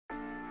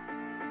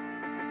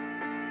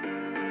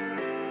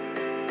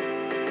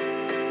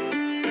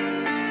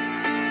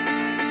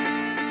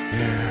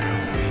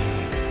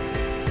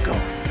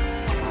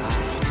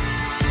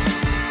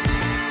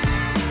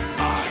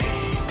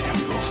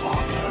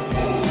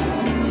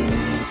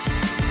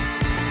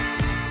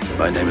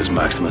My name is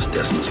Maximus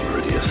Decimus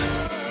Meridius.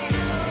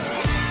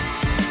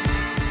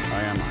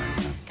 I am Iron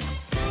Man.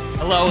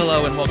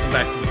 Hello, and welcome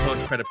back to the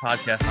Post Credit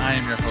Podcast. I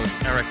am your host,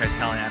 Eric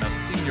Italiano,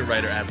 senior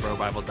writer at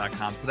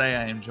BroBible.com. Today,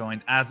 I am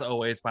joined, as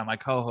always, by my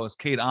co-host,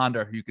 Kate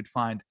Onder, who you could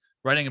find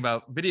writing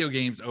about video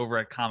games over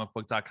at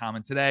comicbook.com.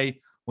 And today,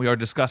 we are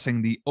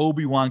discussing the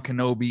Obi-Wan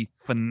Kenobi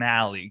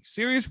finale.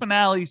 Series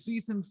finale,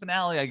 season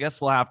finale, I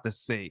guess we'll have to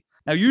see.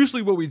 Now,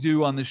 usually what we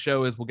do on this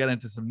show is we'll get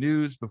into some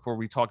news before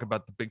we talk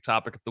about the big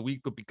topic of the week.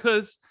 But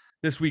because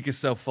this week is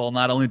so full,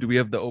 not only do we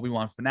have the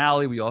Obi-Wan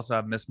finale, we also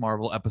have Ms.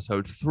 Marvel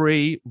Episode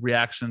 3.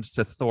 Reactions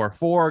to Thor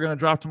 4 are going to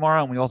drop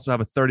tomorrow. And we also have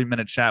a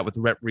 30-minute chat with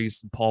Rhett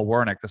Reese and Paul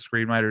Wernick, the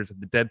screenwriters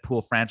of the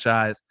Deadpool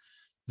franchise,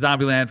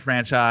 Zombieland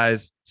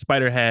franchise,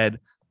 Spiderhead,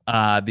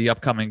 the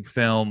upcoming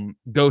film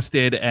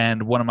Ghosted,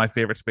 and one of my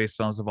favorite space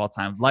films of all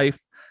time, Life.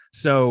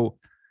 So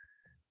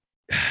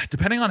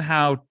depending on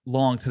how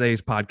long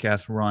today's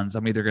podcast runs,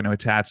 I'm either going to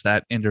attach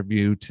that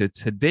interview to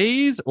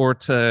today's or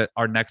to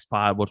our next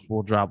pod, which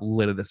will drop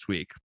later this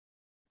week.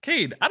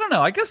 Cade, I don't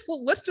know. I guess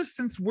let's just,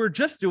 since we're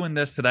just doing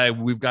this today,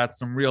 we've got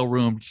some real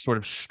room to sort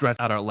of stretch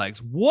out our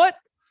legs.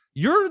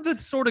 You're the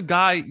sort of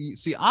guy,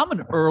 see, I'm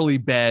an early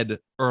bed,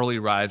 early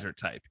riser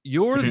type.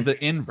 You're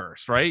the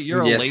inverse, right?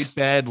 You're a late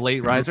bed,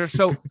 late riser.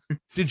 So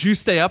did you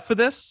stay up for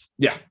this?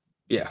 Yeah.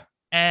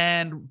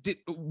 And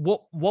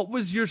what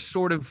was your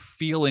sort of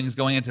feelings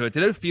going into it?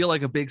 Did it feel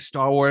like a big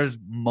Star Wars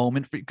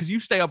moment for you? Because you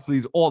stay up for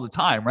these all the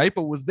time, right?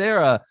 But was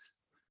there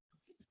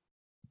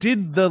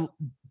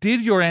did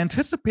your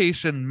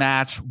anticipation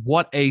match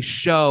what a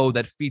show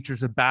that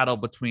features a battle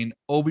between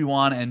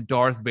Obi-Wan and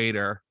Darth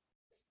Vader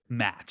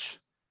match?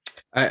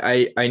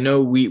 I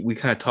know we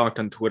kind of talked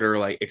on Twitter,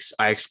 like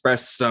I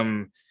expressed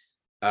some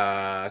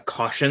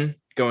caution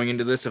going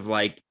into this of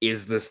like,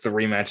 is this the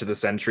rematch of the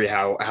century?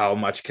 How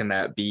much can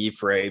that be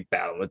for a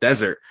battle in the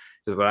desert?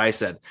 Is what I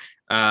said.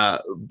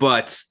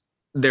 But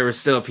there was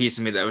still a piece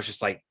of me that was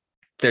just like,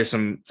 there's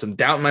some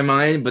doubt in my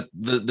mind, but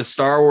the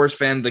Star Wars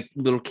fan, the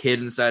little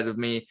kid inside of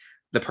me,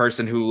 the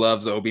person who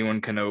loves Obi-Wan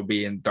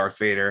Kenobi and Darth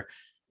Vader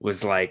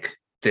was like,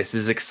 this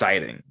is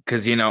exciting.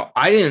 Because,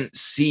 I didn't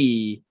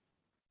see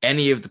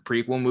any of the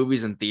prequel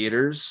movies in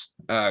theaters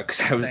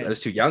because I was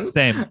too young.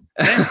 Same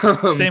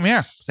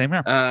here.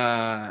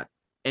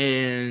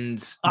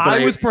 And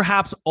I was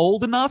perhaps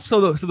old enough.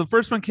 So the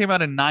first one came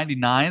out in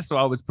 99. So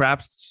I was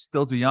perhaps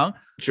still too young.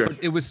 Sure. But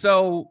it was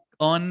so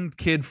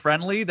unkid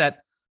friendly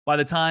that by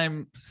the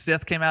time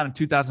Sith came out in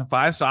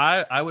 2005, so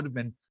I would have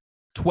been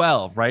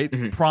 12, right?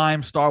 Mm-hmm.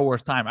 Prime Star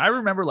Wars time. I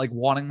remember like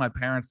wanting my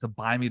parents to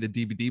buy me the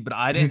DVD, but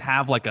I didn't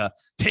have like a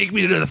take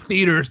me to the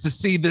theaters to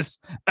see this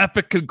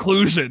epic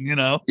conclusion,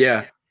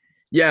 Yeah.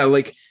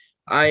 Like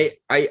I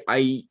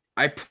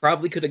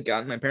probably could have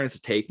gotten my parents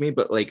to take me,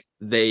 but like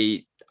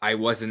I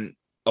wasn't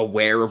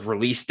aware of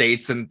release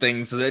dates and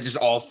things, so that just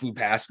all flew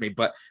past me.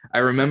 But I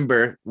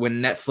remember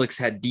when Netflix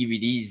had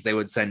DVDs, they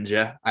would send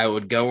you. I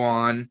would go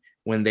on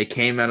when they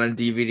came out on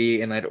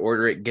DVD and I'd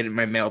order it, get it in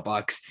my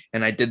mailbox.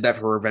 And I did that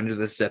for Revenge of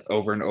the Sith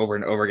over and over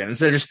and over again.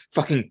 Instead of just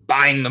fucking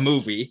buying the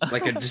movie,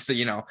 like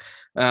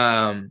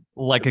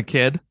like a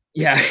kid.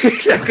 Yeah,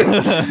 exactly.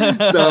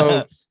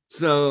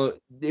 So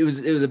it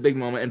was a big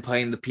moment in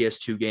playing the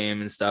PS2 game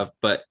and stuff.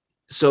 But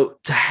so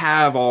to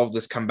have all of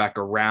this come back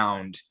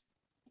around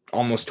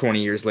almost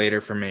 20 years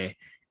later for me,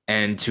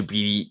 and to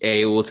be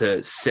able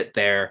to sit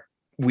there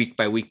week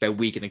by week by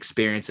week and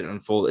experience it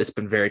unfold, it's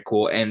been very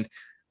cool. And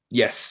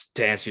yes,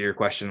 to answer your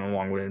question in a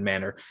long-winded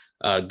manner,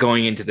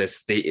 going into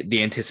this,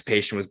 the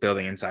anticipation was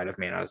building inside of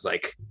me, and I was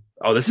like,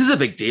 oh, this is a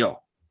big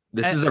deal.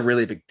 This is a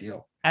really big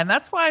deal. And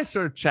that's why I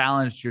sort of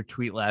challenged your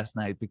tweet last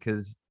night,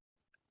 because,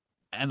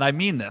 and I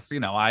mean this,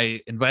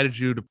 I invited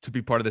you to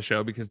be part of the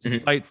show because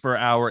despite for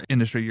our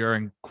industry, you're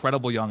an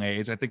incredible young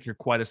age. I think you're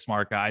quite a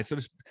smart guy. So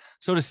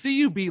to see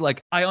you be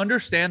like, I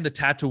understand the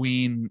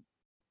Tatooine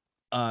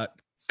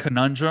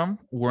conundrum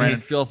wherein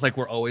it feels like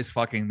we're always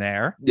fucking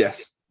there.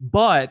 Yes.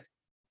 But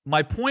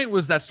my point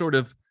was that sort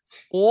of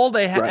all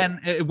they had, and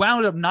it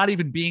wound up not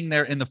even being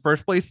there in the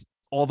first place,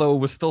 although it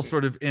was still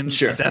sort of in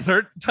a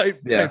desert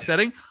type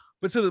setting.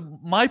 But so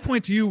my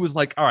point to you was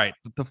like, all right,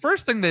 the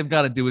first thing they've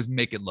got to do is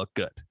make it look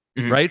good.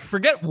 Right?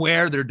 Forget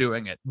where they're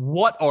doing it.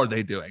 What are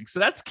they doing? So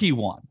that's key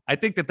one. I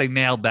think that they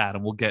nailed that,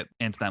 and we'll get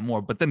into that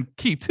more. But then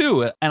key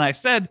two, and I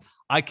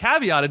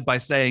caveated by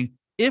saying,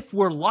 if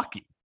we're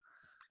lucky,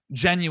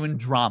 genuine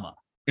drama.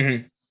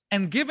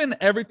 And given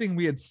everything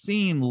we had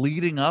seen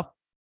leading up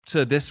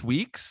to this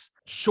week's,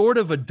 short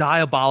of a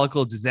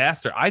diabolical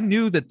disaster, I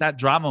knew that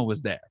drama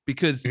was there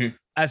because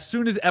as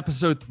soon as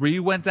episode 3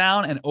 went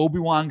down and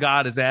Obi-Wan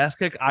got his ass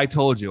kicked, I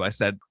told you, I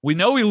said, we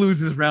know he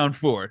loses round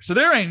 4. So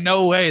there ain't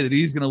no way that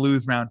he's going to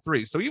lose round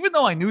 3. So even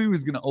though I knew he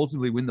was going to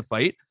ultimately win the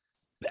fight,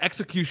 the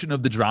execution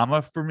of the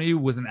drama for me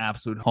was an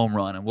absolute home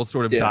run. And we'll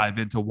sort of dive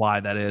into why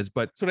that is.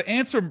 But so to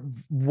answer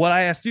what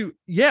I asked you,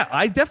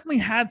 I definitely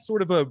had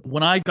sort of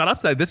when I got up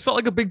to that, this felt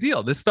like a big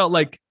deal. This felt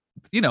like,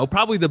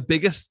 probably the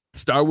biggest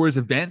Star Wars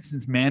event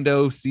since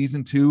Mando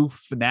season 2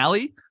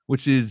 finale,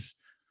 which is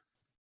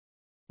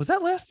Was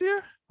that last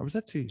year or was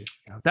that 2 years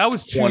ago? That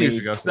was 2 years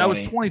ago. So that was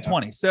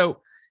 2020. Yeah. So,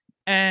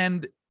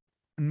 and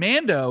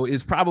Mando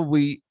is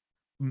probably,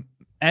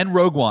 and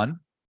Rogue One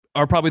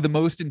are probably the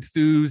most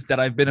enthused that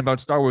I've been about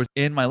Star Wars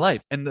in my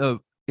life. And the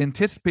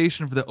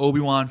anticipation for the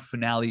Obi-Wan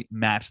finale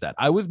matched that.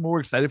 I was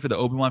more excited for the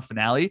Obi-Wan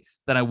finale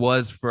than I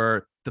was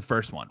for the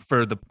first one,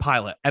 for the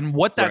pilot. And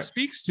what that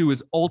speaks to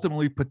is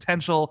ultimately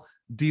potential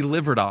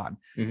delivered on.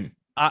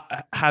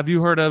 Have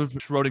you heard of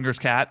Schrodinger's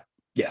cat?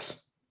 Yes.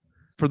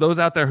 For those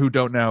out there who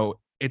don't know,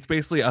 it's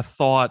basically a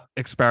thought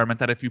experiment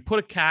that if you put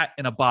a cat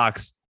in a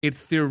box, it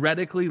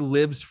theoretically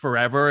lives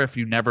forever if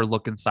you never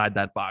look inside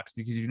that box,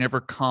 because you never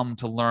come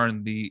to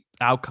learn the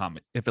outcome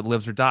if it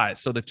lives or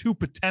dies. So the two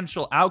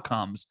potential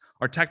outcomes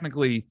are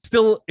technically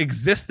still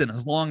existent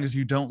as long as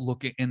you don't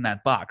look in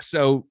that box.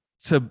 So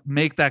to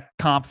make that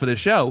comp for the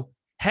show,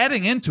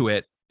 heading into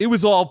it, it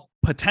was all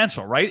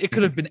potential, right? It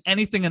could have been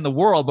anything in the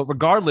world, but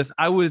regardless,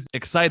 I was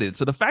excited.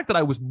 So the fact that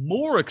I was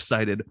more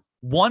excited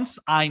once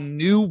I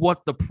knew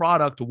what the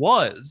product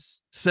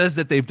was says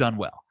that they've done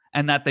well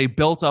and that they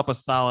built up a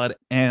solid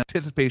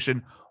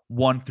anticipation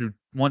 1 through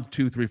 1,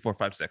 2, 3, 4,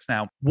 5, 6.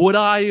 Now, would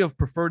I have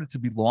preferred it to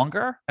be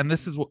longer? And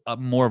this is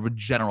more of a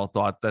general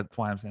thought. That's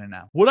why I'm saying it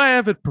now. Would I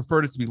have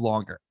preferred it to be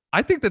longer?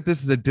 I think that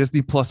this is a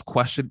Disney Plus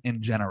question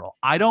in general.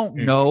 I don't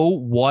know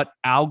what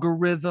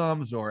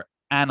algorithms or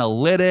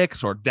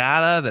analytics or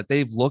data that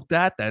they've looked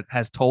at that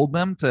has told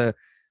them to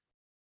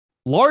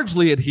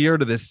largely adhere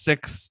to this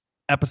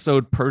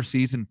 6-episode per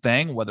season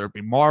thing, whether it be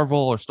Marvel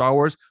or Star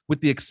Wars,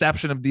 with the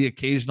exception of the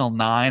occasional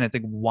 9. I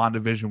think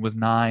WandaVision was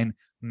 9.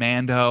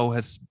 Mando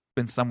has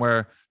been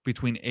somewhere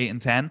between 8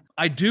 and 10.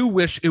 I do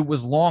wish it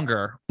was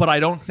longer, but I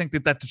don't think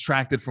that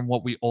detracted from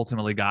what we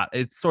ultimately got.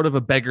 It's sort of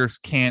a beggars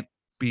can't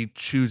be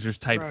choosers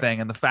type thing.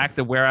 And the fact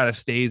that we're at a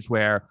stage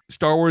where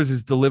Star Wars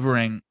is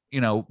delivering,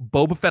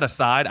 Boba Fett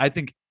aside, I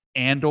think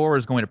Andor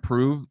is going to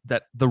prove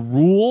that the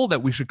rule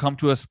that we should come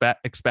to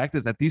expect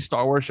is that these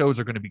Star Wars shows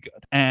are going to be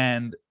good.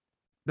 And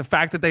the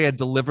fact that they had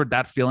delivered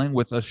that feeling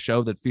with a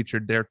show that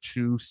featured their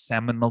 2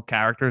 seminal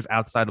characters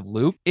outside of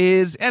Luke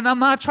is, and I'm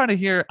not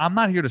here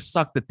to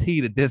suck the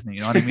tea to Disney. You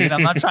know what I mean?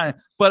 I'm not trying,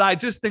 but I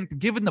just think that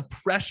given the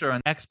pressure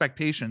and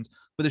expectations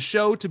for the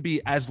show to be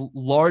as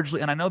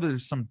largely, and I know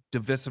there's some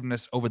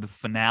divisiveness over the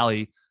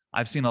finale.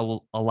 I've seen a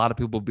lot of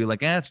people be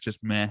like, it's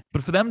just meh.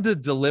 But for them to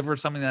deliver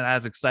something that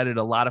has excited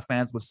a lot of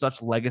fans with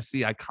such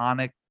legacy,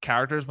 iconic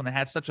characters, when they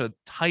had such a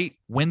tight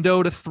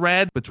window to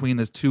thread between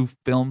the 2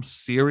 film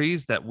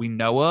series that we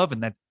know of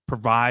and that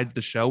provides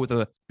the show with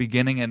a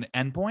beginning and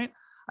end point,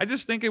 I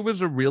just think it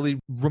was a really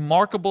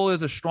remarkable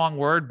is a strong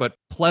word, but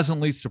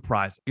pleasantly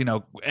surprising.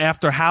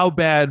 After how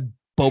bad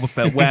Boba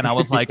Fett went, I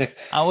was like,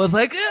 I don't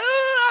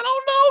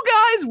know,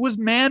 guys. Was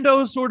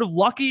Mando sort of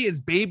lucky? Is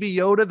Baby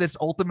Yoda this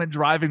ultimate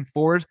driving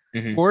force?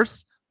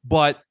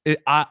 But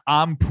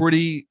I'm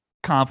pretty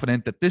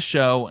confident that this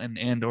show and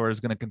Andor is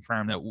going to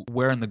confirm that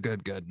we're in the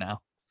good now.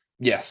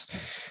 Yes.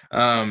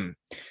 And,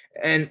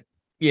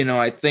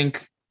 I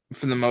think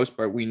for the most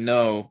part, we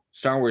know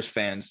Star Wars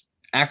fans,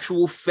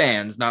 actual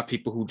fans, not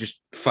people who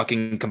just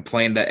fucking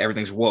complain that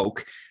everything's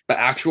woke, but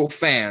actual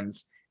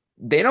fans,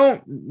 they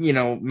don't,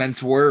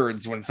 mince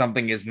words when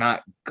something is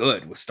not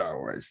good with Star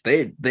Wars.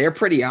 They're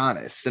pretty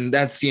honest. And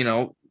that's,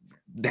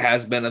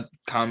 has been a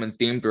common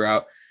theme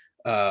throughout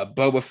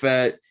Boba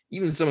Fett,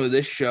 even some of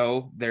this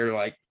show. They're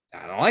like,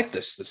 I don't like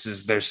this.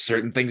 There's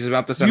certain things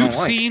about this I don't like.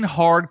 You've seen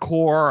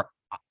hardcore,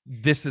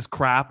 this is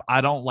crap, I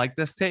don't like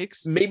this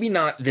takes? Maybe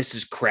not this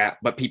is crap,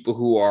 but people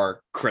who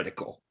are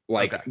critical,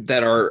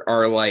 that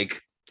are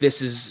like,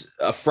 this is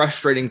a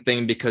frustrating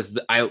thing because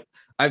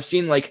I've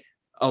seen like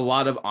a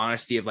lot of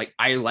honesty of like,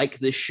 I like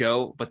this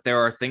show, but there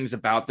are things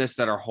about this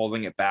that are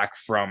holding it back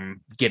from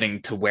getting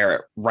to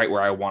where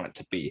I want it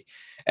to be.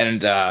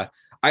 And I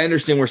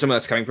understand where some of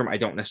that's coming from. I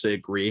don't necessarily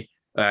agree.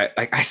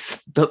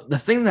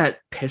 The thing that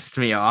pissed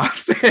me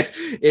off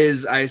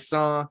is I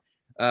saw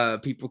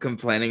people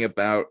complaining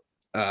about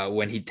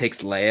when he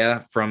takes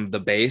Leia from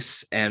the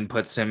base and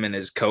puts him in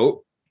his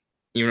coat.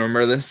 You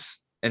remember this?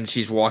 And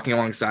she's walking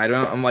alongside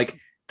him. I'm like,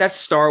 that's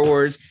Star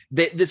Wars.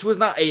 This was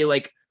not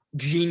a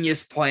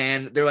genius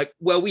plan. They're like,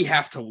 well, we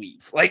have to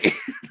leave.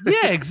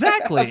 Yeah,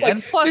 exactly. Like,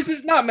 and plus, this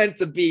is not meant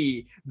to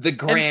be the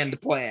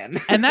grand plan.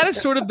 And that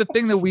is sort of the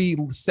thing that we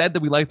said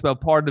that we liked about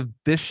part of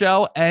this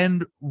show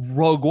and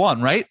Rogue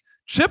One, right?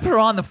 Chips are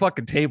on the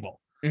fucking table.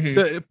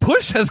 The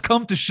push has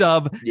come to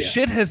shove. Yeah.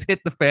 Shit has hit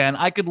the fan.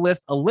 I could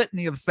list a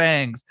litany of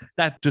sayings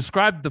that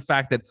describe the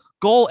fact that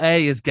goal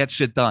A is get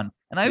shit done.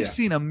 And I've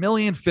seen a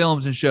million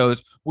films and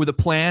shows where the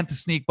plan to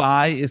sneak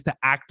by is to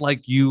act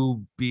like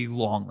you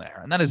belong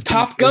there. And that is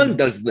Top Gun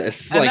does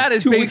this. And that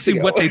is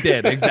basically what they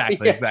did.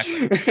 Exactly.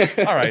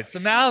 All right. So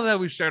now that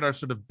we've shared our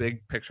sort of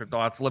big picture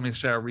thoughts, let me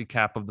share a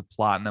recap of the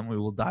plot and then we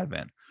will dive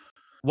in.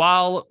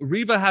 While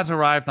Reva has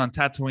arrived on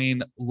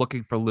Tatooine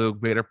looking for Luke,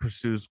 Vader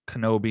pursues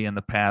Kenobi in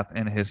the path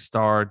in his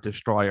Star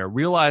Destroyer,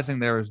 realizing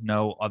there is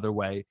no other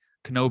way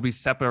Kenobi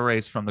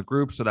separates from the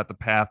group so that the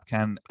path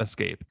can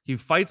escape. He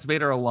fights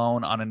Vader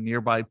alone on a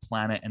nearby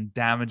planet and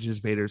damages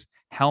Vader's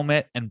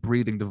helmet and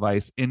breathing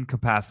device,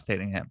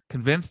 incapacitating him.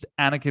 Convinced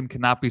Anakin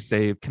cannot be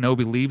saved,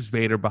 Kenobi leaves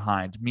Vader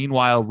behind.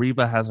 Meanwhile,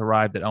 Reva has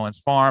arrived at Owen's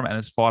farm and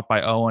is fought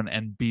by Owen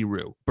and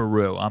Beru.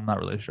 I'm not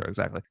really sure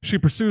exactly. She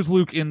pursues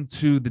Luke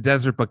into the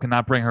desert but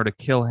cannot bring her to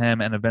kill him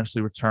and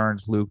eventually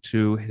returns Luke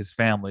to his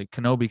family.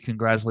 Kenobi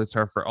congratulates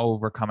her for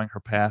overcoming her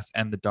past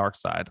and the dark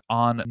side.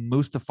 On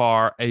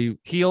Mustafar, a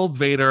healed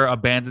Vader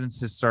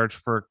abandons his search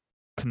for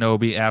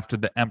Kenobi after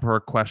the Emperor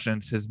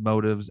questions his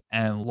motives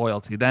and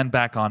loyalty. Then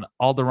back on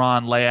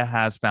Alderaan, Leia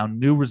has found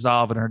new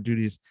resolve in her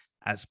duties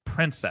as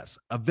princess.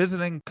 A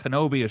visiting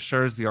Kenobi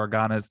assures the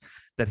Organas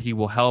that he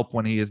will help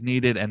when he is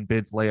needed and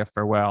bids Leia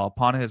farewell.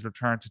 Upon his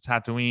return to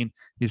Tatooine,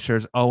 he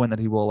assures Owen that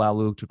he will allow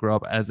Luke to grow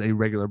up as a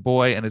regular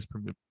boy and is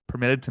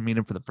permitted to meet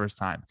him for the first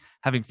time.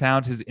 Having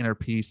found his inner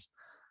peace,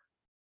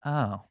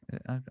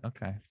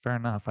 okay, fair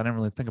enough. I didn't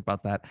really think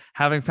about that.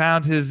 Having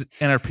found his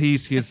inner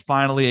peace, he is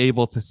finally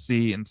able to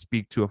see and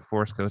speak to a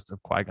Force ghost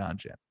of Qui-Gon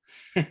Jinn.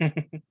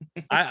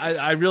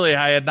 I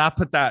had not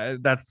put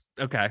that. That's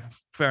okay.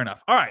 Fair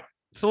enough. All right.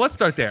 So let's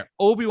start there.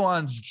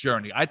 Obi-Wan's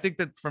journey. I think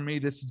that for me,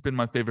 this has been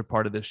my favorite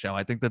part of this show.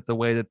 I think that the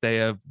way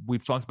that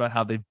we've talked about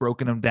how they've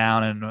broken him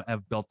down and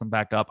have built them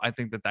back up. I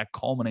think that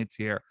culminates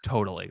here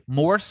totally.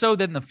 More so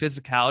than the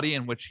physicality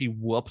in which he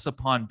whoops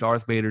upon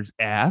Darth Vader's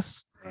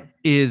ass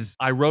is,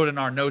 I wrote in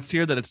our notes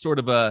here that it's sort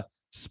of a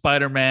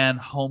Spider-Man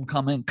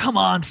Homecoming. Come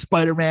on,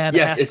 Spider-Man.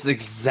 Yes, it's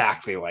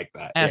exactly like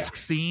that. Esque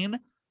scene.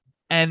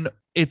 And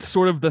it's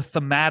sort of the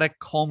thematic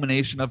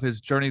culmination of his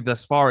journey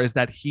thus far is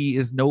that he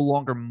is no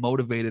longer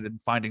motivated in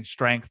finding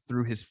strength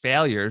through his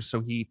failures.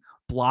 So he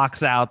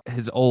blocks out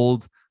his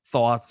old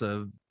thoughts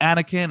of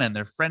Anakin and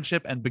their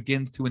friendship and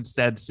begins to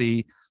instead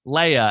see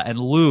Leia and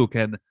Luke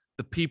and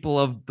the people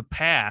of the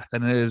path.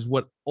 And it is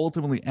what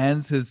ultimately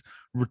ends his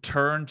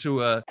return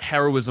to a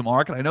heroism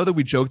arc. And I know that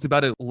we joked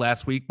about it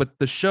last week, but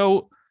the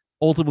show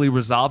ultimately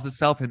resolves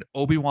itself in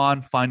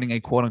Obi-Wan finding a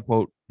quote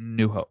unquote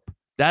new hope.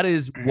 That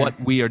is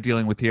what we are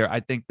dealing with here. I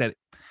think that,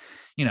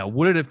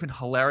 would it have been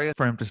hilarious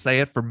for him to say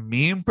it for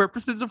meme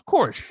purposes? Of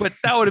course, but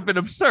that would have been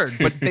absurd.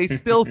 But they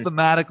still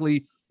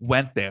thematically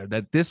went there,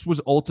 that this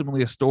was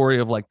ultimately a story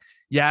of like,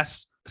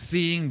 yes,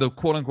 seeing the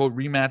quote unquote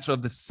rematch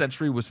of the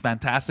century was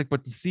fantastic,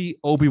 but to see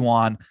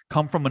Obi-Wan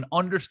come from an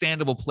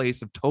understandable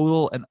place of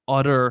total and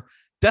utter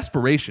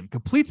desperation,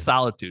 complete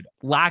solitude,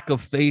 lack of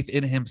faith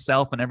in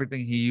himself and everything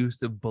he used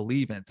to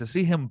believe in, to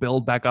see him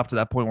build back up to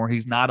that point where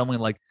he's not only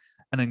like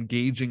an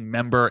engaging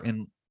member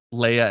in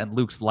Leia and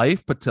Luke's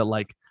life, but to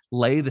like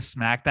lay the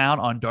smackdown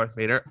on Darth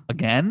Vader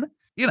again,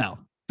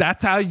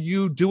 that's how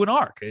you do an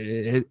arc.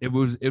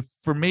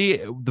 For me,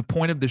 the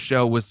point of the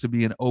show was to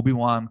be an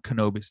Obi-Wan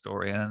Kenobi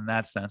story. And in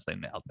that sense, they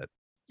nailed it.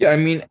 Yeah. I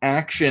mean,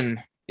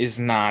 action is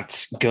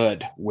not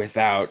good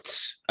without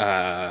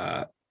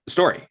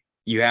story.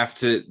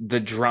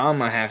 The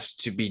drama has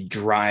to be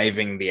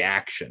driving the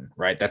action,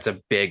 right? That's a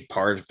big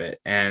part of it.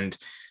 And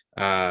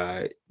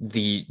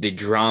the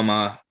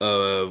drama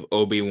of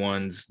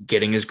Obi-Wan's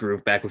getting his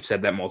groove back, we've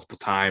said that multiple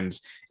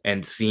times,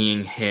 and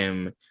seeing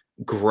him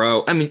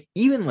grow. I mean,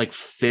 even like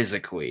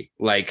physically,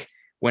 like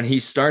when he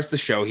starts the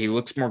show, he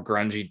looks more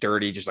grungy,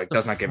 dirty, just like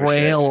does not give a shit.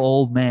 Frail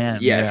old man.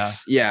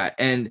 Yes. Yeah.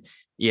 And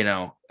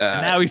and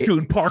now he's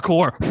doing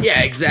parkour.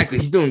 Yeah, exactly.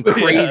 He's doing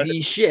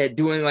crazy shit,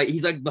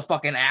 he's like the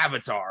fucking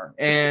Avatar.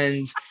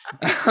 And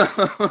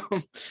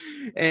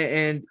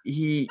and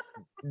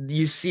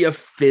you see a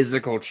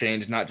physical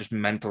change, not just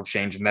mental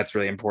change, and that's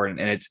really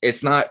important. And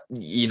it's not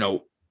in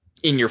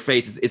your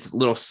face, it's a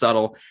little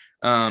subtle.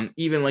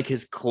 Even like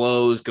his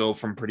clothes go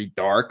from pretty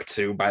dark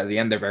to, by the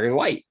end, they're very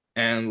light,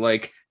 and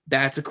like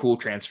that's a cool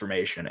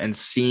transformation. And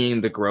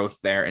seeing the growth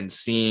there, and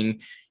seeing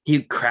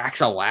he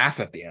cracks a laugh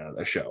at the end of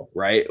the show,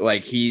 right?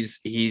 Like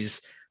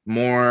he's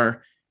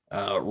more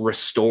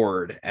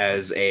restored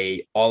as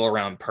a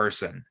all-around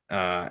person,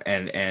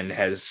 and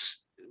has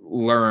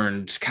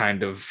learned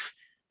kind of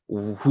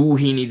who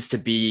he needs to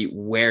be,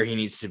 where he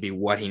needs to be,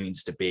 what he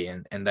needs to be.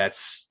 And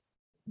that's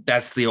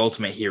the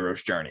ultimate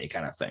hero's journey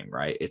kind of thing,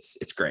 right?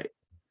 It's great.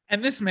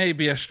 And this may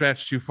be a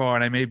stretch too far,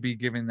 and I may be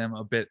giving them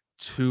a bit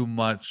too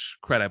much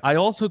credit. I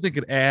also think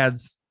it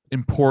adds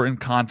important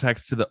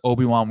context to the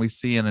Obi-Wan we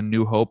see in A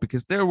New Hope,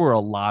 because there were a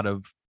lot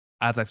of,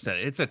 as I've said,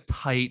 it's a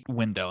tight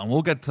window, and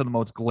we'll get to the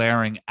most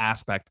glaring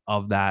aspect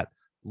of that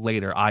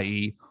later,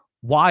 i.e.,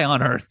 why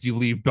on earth do you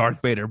leave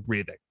Darth Vader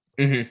breathing?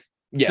 Mm-hmm.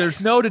 Yes.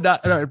 There's no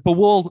doubt, but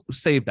we'll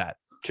save that.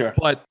 Sure.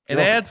 But it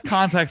adds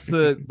context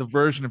to the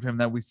version of him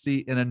that we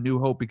see in A New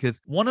Hope, because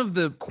one of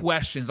the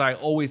questions I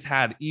always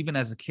had, even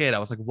as a kid, I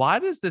was like, why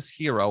does this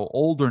hero,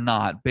 old or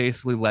not,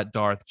 basically let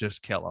Darth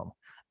just kill him?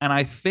 And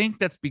I think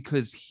that's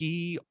because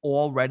he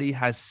already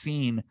has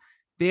seen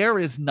there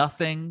is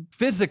nothing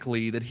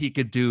physically that he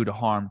could do to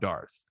harm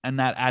Darth. And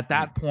that at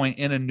that point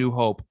in A New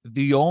Hope,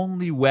 the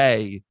only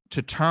way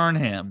to turn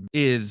him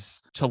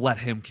is to let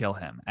him kill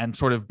him and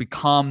sort of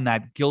become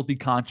that guilty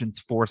conscience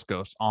Force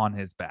ghost on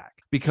his back.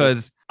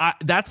 Because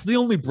that's the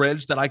only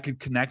bridge that I could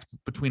connect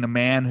between a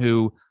man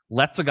who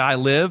lets a guy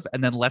live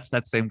and then lets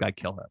that same guy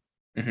kill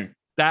him. Mhm.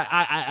 That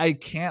I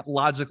can't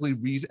logically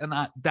reason,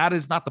 and that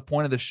is not the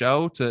point of the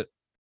show, to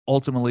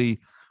ultimately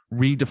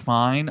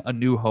redefine A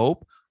New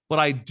Hope. But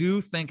I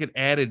do think it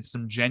added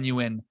some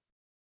genuine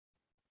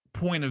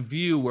point of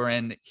view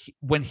wherein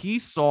when he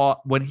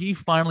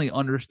finally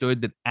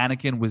understood that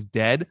Anakin was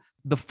dead,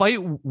 the fight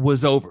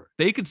was over.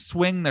 They could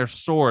swing their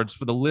swords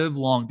for the live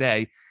long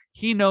day.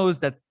 He knows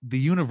that the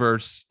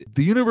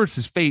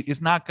universe's fate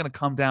is not going to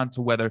come down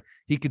to whether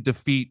he could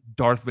defeat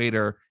Darth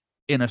Vader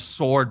in a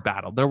sword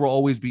battle. There will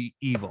always be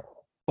evil.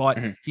 But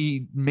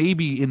he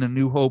maybe in A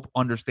New Hope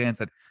understands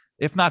that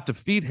if not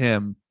defeat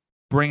him,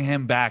 bring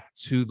him back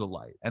to the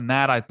light. And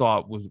that I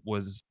thought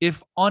was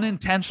if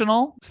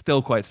unintentional,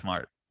 still quite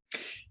smart.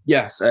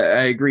 Yes,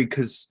 I agree.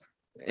 Because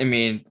I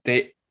mean,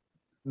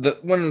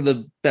 one of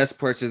the best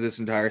parts of this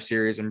entire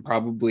series, and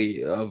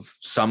probably of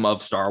some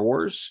of Star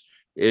Wars,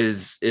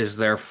 is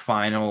their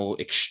final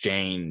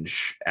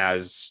exchange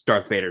as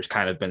Darth Vader's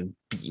kind of been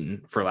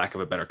beaten, for lack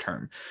of a better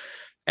term.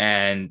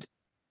 And,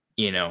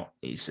 you know,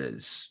 he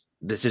says,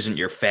 "This isn't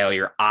your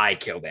failure. I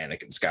killed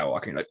Anakin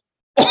Skywalker." And you're like,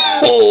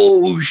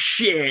 oh,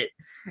 shit.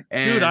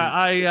 And dude,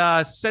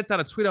 I sent out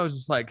a tweet. I was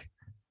just like,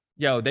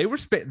 yo, they were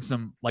spitting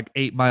some like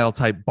 8 Mile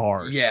type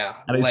bars at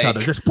each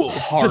other. Just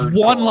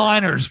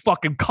one-liners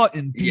fucking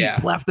cutting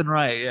deep left and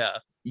right. Yeah.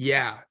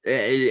 Yeah.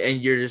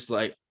 And you're just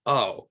like,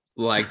 oh,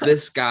 like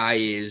this guy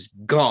is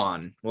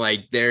gone.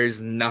 Like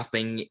there's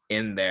nothing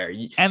in there.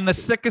 And the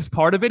sickest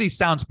part of it, he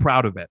sounds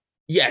proud of it.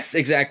 Yes,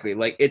 exactly.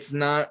 Like it's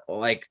not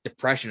like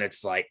depression.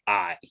 It's like,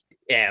 I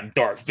am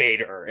Darth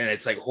Vader. And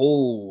it's like,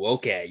 oh,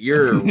 okay,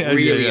 you're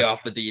really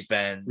off the deep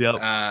end.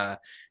 Yep.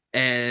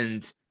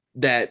 And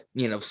that,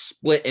 you know,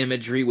 split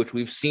imagery, which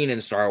we've seen in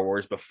Star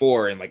Wars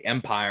before in like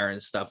Empire and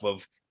stuff,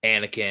 of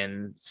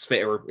Anakin's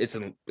face, or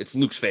it's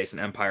Luke's face in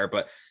Empire,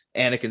 but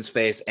Anakin's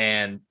face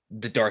and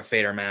the Darth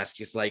Vader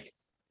mask is like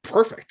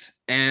perfect.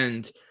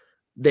 And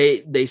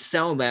they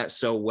sell that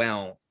so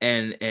well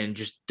and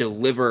just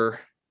deliver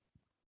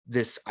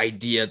this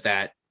idea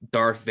that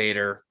Darth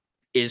Vader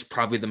is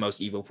probably the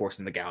most evil force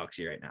in the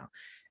galaxy right now.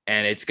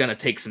 And it's going to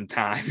take some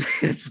time.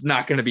 It's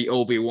not going to be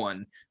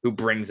Obi-Wan who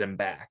brings him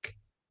back.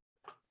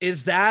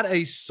 Is that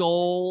a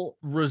sole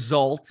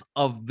result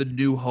of the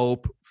New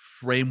Hope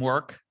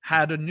framework?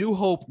 Had A New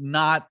Hope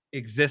not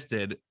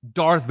existed,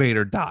 Darth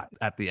Vader died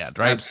at the end,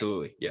 right?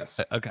 Absolutely. Yes.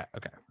 Okay.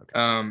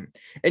 And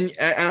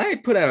I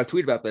put out a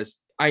tweet about this.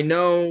 I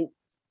know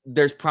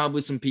there's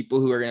probably some people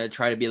who are going to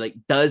try to be like,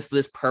 does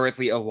this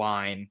perfectly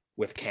align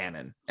with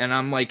canon? And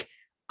I'm like,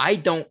 I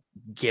don't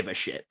give a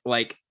shit.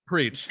 Like,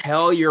 preach.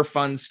 Tell your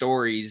fun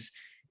stories.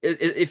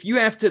 If you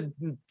have to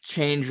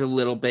change a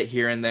little bit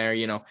here and there,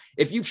 you know,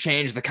 if you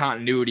change the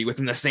continuity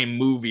within the same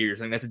movie or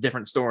something, that's a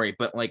different story.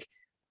 But like,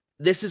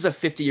 this is a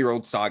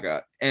 50-year-old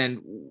saga,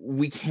 and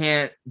we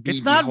can't be.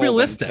 It's not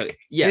realistic.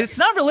 Yes, it's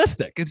not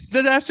realistic.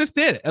 That's just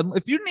it. And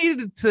if you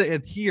needed to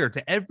adhere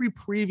to every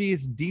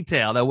previous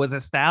detail that was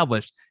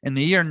established in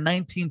the year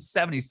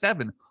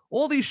 1977,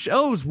 all these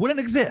shows wouldn't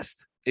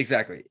exist.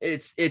 Exactly.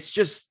 It's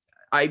just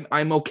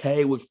I'm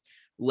okay with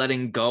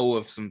letting go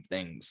of some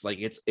things. Like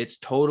it's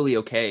totally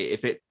okay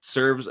if it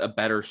serves a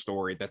better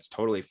story. That's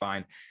totally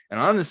fine. And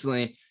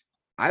honestly,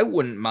 I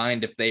wouldn't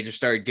mind if they just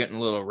started getting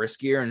a little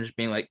riskier and just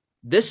being like,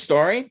 this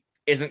story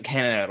isn't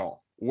canon at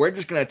all. We're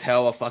just going to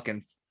tell a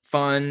fucking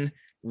fun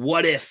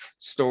what if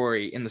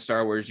story in the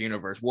Star Wars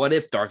universe. What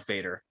if Darth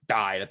Vader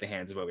died at the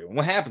hands of Obi-Wan?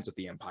 What happens with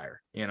the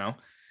Empire? You know,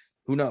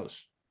 who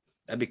knows?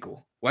 That'd be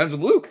cool. What happens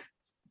with Luke?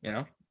 You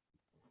know,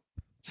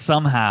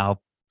 somehow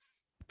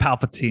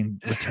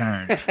Palpatine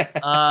returned.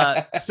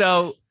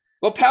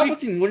 Well,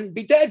 Palpatine wouldn't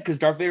be dead because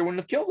Darth Vader wouldn't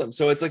have killed him.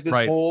 So it's like this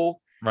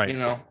whole, you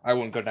know, I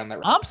wouldn't go down that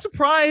road. I'm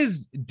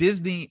surprised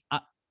Disney,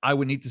 I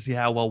would need to see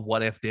how well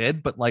What If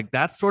did, but like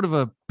that's sort of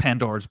a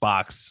Pandora's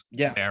box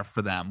there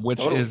for them, which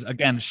is,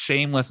 again,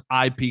 shameless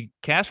IP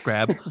cash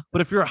grab.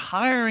 But if you're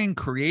hiring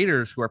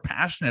creators who are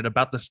passionate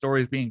about the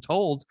stories being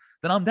told,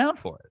 then I'm down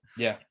for it.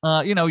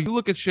 Yeah. You know, you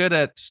look at shit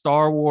at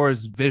Star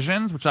Wars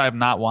Visions, which I have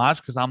not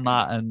watched because I'm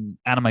not an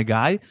anime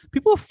guy.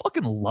 People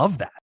fucking love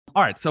that.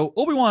 All right, so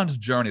Obi-Wan's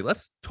journey.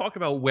 Let's talk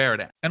about where it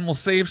ends. And we'll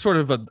save sort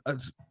of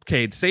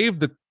save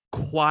the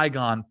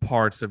Qui-Gon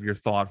parts of your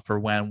thought for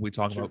when we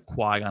talk about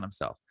Qui-Gon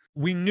himself.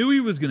 We knew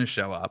he was going to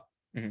show up.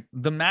 Mm-hmm.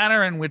 The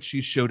manner in which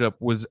he showed up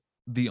was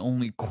the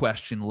only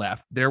question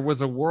left. There was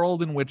a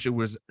world in which it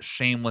was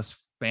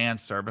shameless fan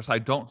service. I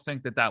don't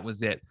think that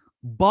was it.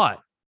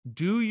 But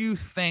do you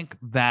think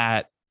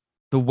that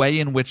the way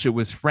in which it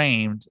was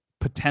framed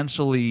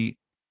potentially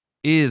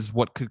is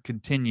what could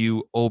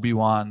continue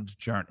Obi-Wan's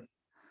journey?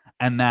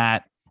 And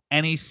that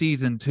any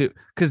season 2,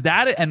 because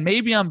that, and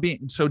maybe I'm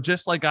being, so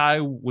just like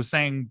I was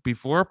saying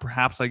before,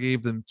 perhaps I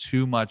gave them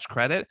too much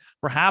credit.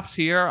 Perhaps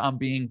here I'm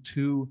being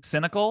too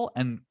cynical,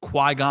 and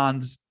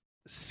Qui-Gon's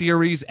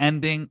series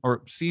ending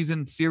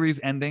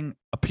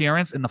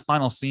appearance in the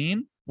final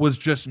scene was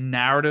just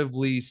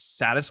narratively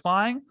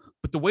satisfying.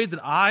 But the way that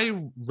I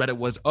read it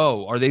was,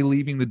 oh, are they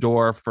leaving the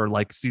door for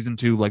like season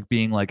 2, like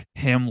being like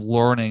him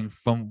learning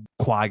from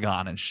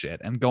Qui-Gon and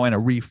shit and going to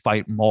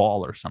refight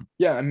Maul or something?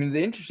 Yeah, I mean,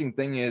 the interesting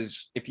thing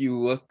is if you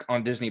look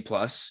on Disney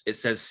Plus, it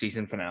says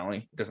season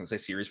finale. It doesn't say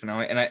series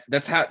finale. And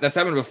that's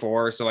happened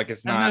before. So like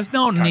it's not. And there's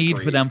no need for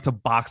concrete. them to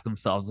box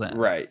themselves in.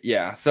 Right.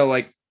 Yeah. So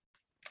like,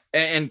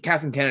 and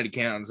Kathleen Kennedy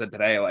came out and said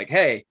today, like,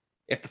 hey,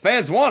 if the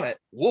fans want it,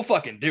 we'll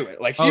fucking do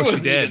it. Like she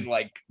wasn't even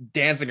like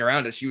dancing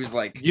around it. She was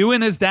like,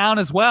 Ewan is down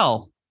as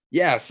well.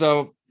 Yeah,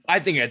 so I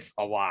think it's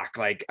a lock.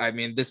 Like, I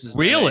mean, this is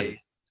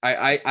really.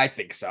 I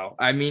think so.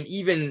 I mean,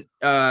 even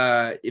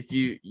if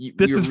you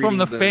this is from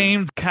the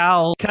famed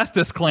Cal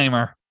Kestis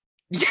claimer.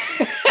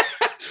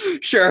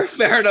 Sure,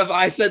 fair enough.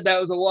 I said that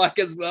was a lock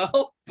as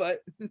well,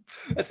 but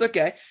that's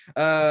okay.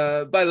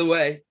 By the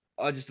way,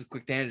 just a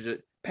quick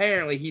tangent.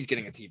 Apparently, he's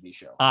getting a TV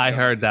show. I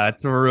heard that.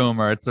 It's a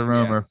rumor. It's a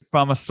rumor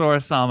from a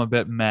source I'm a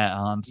bit mad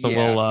on. So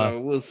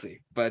we'll see.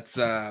 But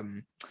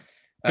go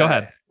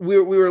ahead. We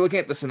were looking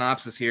at the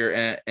synopsis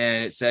here,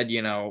 and it said,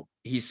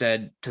 he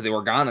said to the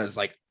Organas,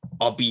 like,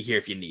 I'll be here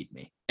if you need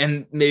me.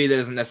 And maybe that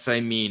doesn't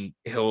necessarily mean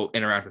he'll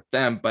interact with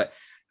them, but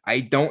I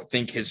don't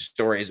think his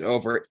story is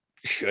over.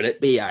 Should it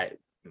be?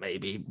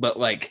 Maybe, but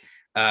like,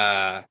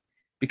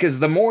 because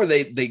the more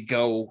they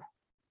go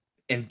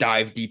and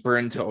dive deeper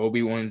into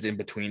Obi-Wan's in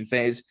between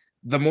phase,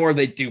 the more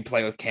they do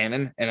play with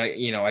canon. And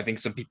I think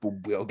some people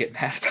will get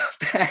mad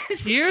about that.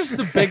 Here's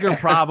the bigger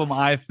problem,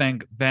 I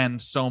think, than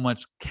so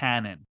much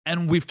canon.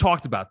 And we've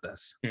talked about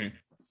this. Mm-hmm.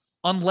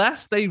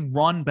 Unless they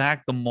run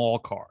back the Maul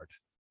card,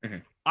 mm-hmm.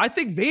 I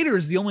think Vader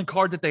is the only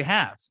card that they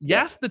have.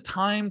 Yes, the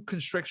time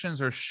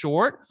constrictions are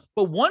short,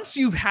 but once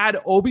you've had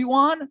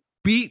Obi-Wan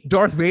beat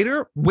Darth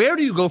Vader, where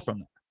do you go from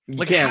there?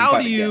 Like,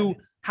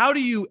 how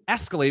do you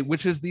escalate,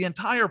 which is the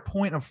entire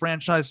point of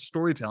franchise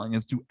storytelling,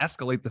 is to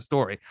escalate the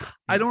story.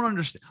 I don't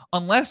understand.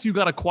 Unless you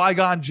got a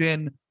Qui-Gon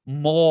Jinn,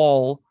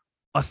 Maul,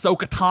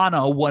 Ahsoka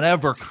Tano,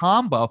 whatever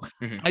combo,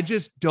 mm-hmm. I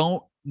just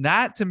don't.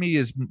 That to me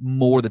is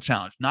more the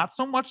challenge. Not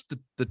so much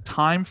the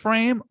time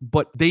frame,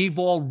 but they've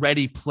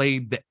already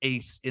played the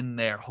ace in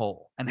their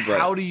hole. And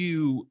how do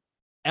you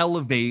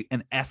elevate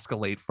and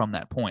escalate from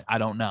that point? I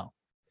don't know.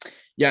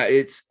 Yeah,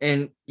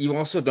 and you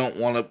also don't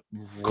want to.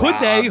 Could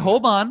they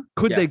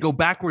they go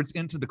backwards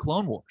into the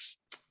Clone Wars?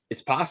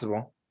 It's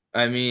possible.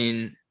 I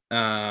mean,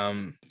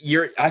 I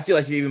feel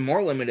like you're even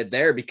more limited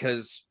there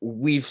because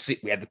we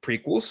had the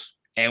prequels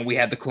and we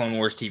had the Clone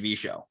Wars TV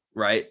show,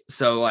 right?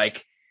 So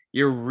like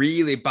you're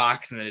really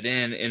boxing it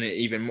in and it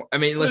even more. I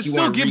mean, unless you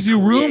want to gives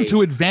you room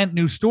to invent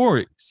new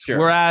stories. Sure.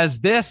 Whereas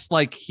this,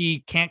 like,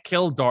 he can't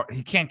kill Darth.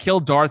 He can't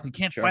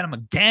fight him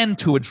again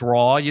to a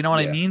draw. You know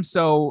what I mean?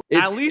 So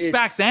at least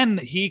back then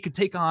he could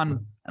take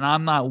on, and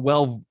I'm not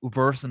well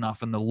versed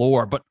enough in the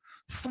lore, but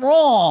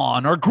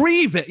Thrawn or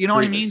Grievous. You know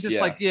what I mean? Just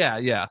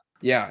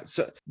yeah.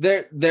 So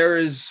there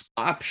is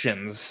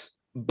options,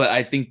 but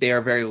I think they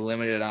are very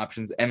limited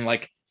options, and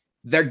like,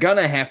 they're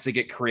gonna have to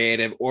get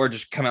creative or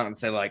just come out and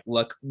say, like,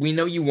 look, we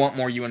know you want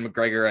more Ewan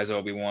McGregor as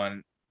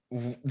Obi-Wan.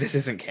 This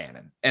isn't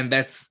canon. And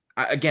that's,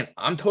 again,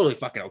 I'm totally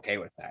fucking okay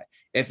with that.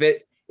 If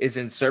it is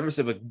in service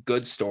of a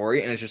good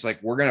story and it's just like,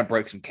 we're gonna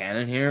break some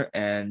canon here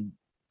and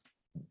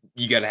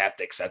you gotta have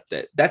to accept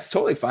it, that's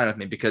totally fine with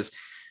me, because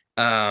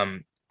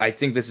I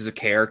think this is a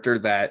character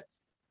that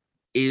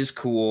is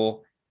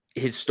cool.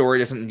 His story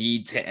doesn't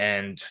need to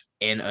end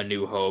in A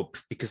New Hope,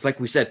 because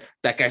like we said,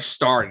 that guy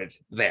started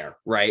there,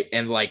 right?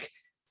 And like,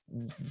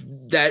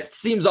 that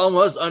seems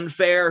almost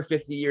unfair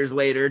 50 years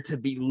later to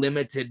be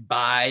limited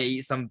by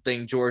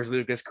something George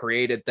Lucas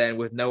created then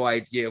with no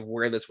idea of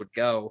where this would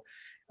go.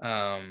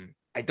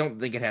 I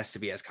don't think it has to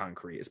be as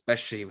concrete,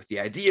 especially with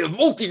the idea of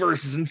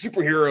multiverses and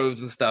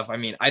superheroes and stuff. I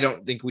mean, I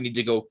don't think we need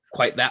to go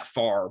quite that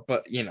far,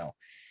 but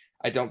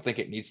I don't think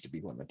it needs to be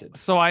limited.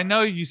 So I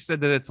know you said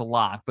that it's a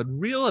lot, but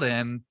reel it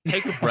in,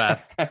 take a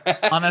breath.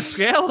 On a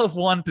scale of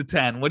 1 to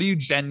 10, what do you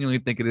genuinely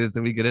think it is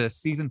that we get a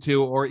season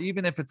 2, or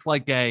even if it's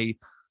like a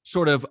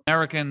sort of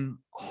American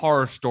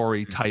Horror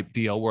Story type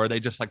deal where they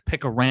just like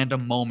pick a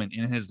random moment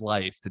in his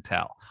life to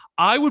tell?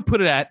 I would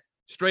put it at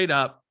straight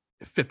up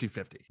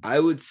 50-50. I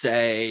would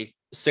say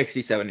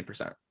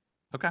 60-70%.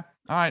 Okay.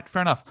 All right.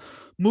 Fair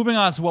enough. Moving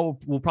on to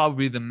what will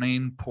probably be the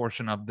main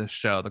portion of this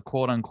show, the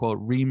quote unquote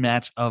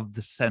rematch of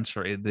the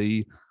century,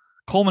 the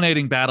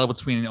culminating battle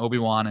between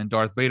Obi-Wan and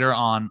Darth Vader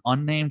on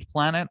unnamed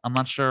planet. I'm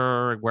not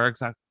sure where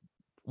exactly.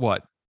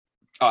 What?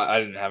 Oh, I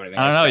didn't have anything.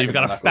 I don't know. You've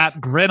got a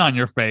fat grin on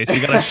your face. You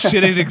got a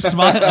shit-eating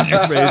smile on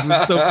your face.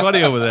 It's so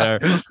funny over there.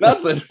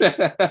 Nothing.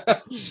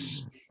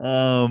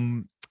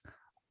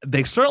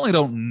 They certainly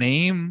don't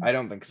name. I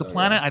don't think so. The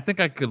planet. Yeah. I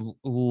think I could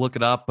look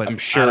it up, but I'm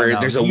sure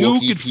there's a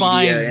Wikipedia you could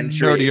find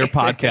nerdier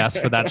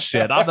podcasts for that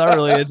shit. I'm not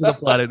really into the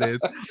planet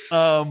news.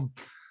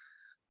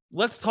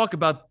 Let's talk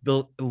about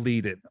the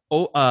lead-in.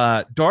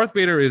 Darth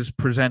Vader is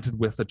presented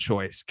with a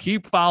choice: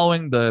 keep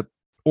following the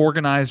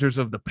organizers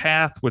of the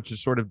path, which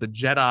is sort of the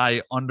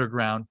Jedi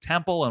underground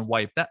temple, and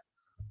wipe that.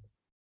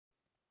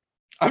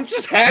 I'm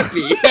just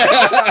happy.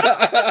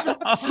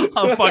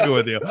 I'm fucking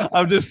with you.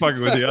 I'm just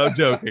fucking with you. I'm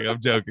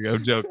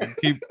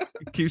joking.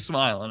 Keep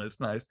smiling. It's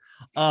nice.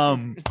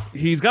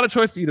 He's got a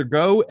choice to either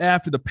go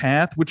after the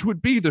path, which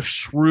would be the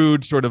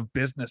shrewd sort of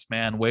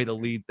businessman way to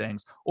lead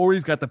things, or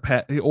he's got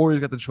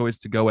the choice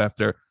to go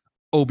after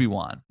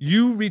Obi-Wan.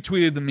 You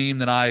retweeted the meme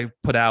that I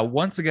put out.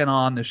 Once again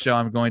on the show,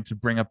 I'm going to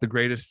bring up the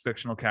greatest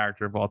fictional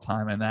character of all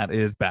time, and that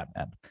is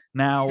Batman.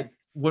 Now,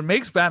 what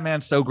makes Batman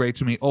so great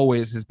to me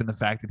always has been the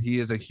fact that he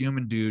is a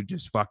human dude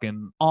just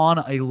fucking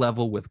on a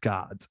level with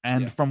gods.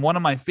 And from one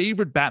of my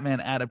favorite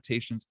Batman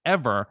adaptations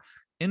ever,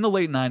 in the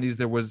late 90s,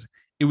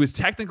 it was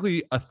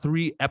technically a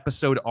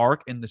 3-episode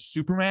arc in the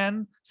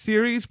Superman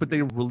series, but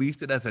they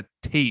released it as a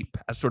tape,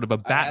 as sort of a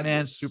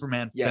Batman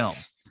Superman film.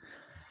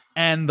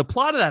 And the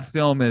plot of that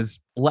film is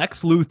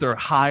Lex Luthor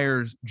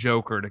hires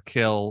Joker to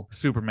kill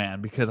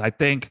Superman because I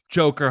think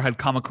Joker had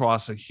come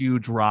across a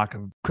huge rock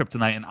of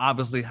kryptonite and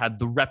obviously had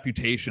the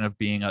reputation of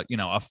being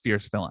a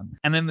fierce villain.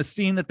 And in the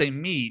scene that they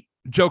meet,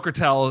 Joker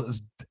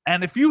tells,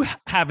 and if you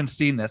haven't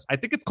seen this, I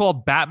think it's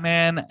called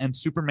Batman and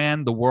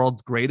Superman, the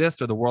World's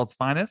Greatest or the World's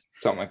Finest.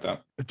 Something like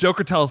that.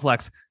 Joker tells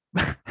Lex,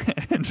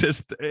 and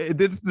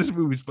this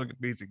movie's fucking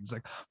amazing. He's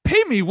like,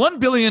 pay me $1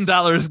 billion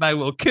and I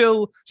will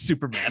kill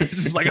Superman.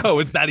 It's just like, oh,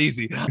 it's that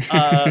easy.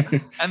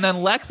 And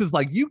then Lex is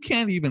like, you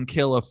can't even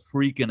kill a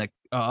freak in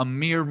a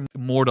mere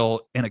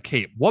mortal in a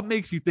cape. What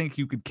makes you think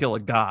you could kill a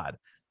god?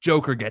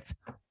 Joker gets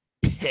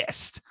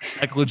pissed,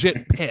 like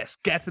legit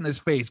pissed, gets in his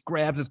face,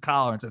 grabs his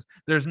collar and says,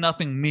 there's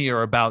nothing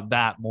mere about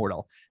that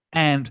mortal.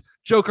 And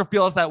Joker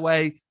feels that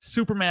way.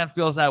 Superman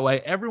feels that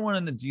way. Everyone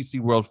in the DC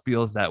world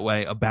feels that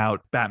way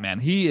about Batman.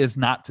 He is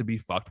not to be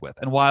fucked with.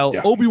 And while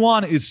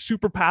Obi-Wan is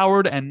super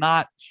powered and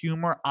not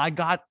human, I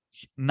got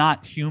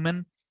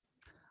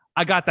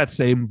that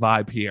same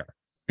vibe here.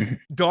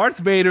 Darth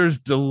Vader's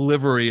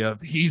delivery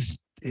of he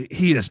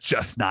is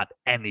just not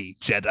any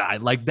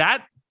Jedi. Like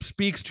that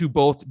speaks to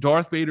both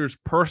Darth Vader's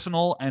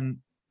personal and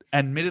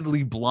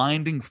admittedly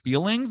blinding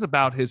feelings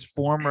about his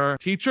former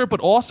teacher, but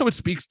also it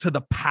speaks to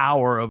the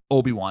power of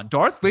Obi-Wan.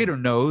 Darth Vader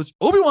knows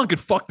Obi-Wan could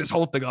fuck this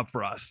whole thing up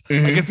for us.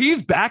 Like if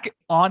he's back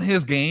on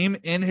his game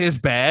in his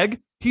bag,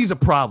 he's a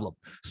problem.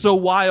 So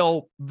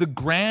while the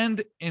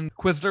Grand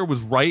Inquisitor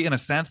was right in a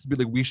sense to be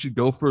like, we should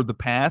go for the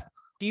path,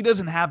 he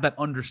doesn't have that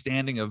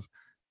understanding of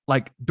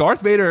like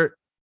Darth Vader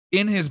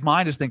in his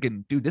mind is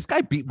thinking, dude, this guy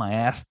beat my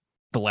ass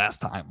the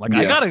last time. Like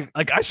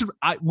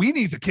we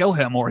need to kill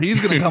him or he's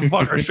gonna come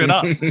fuck our shit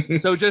up.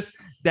 So just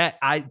that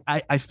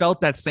I felt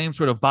that same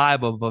sort of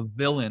vibe of a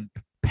villain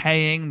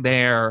paying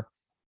their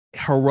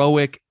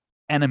heroic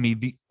enemy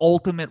the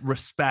ultimate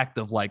respect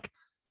of like,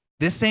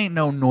 this ain't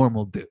no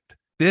normal dude.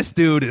 This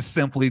dude is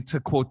simply,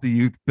 to quote the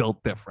youth,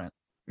 built different.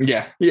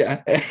 Yeah.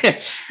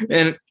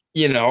 And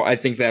I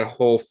think that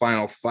whole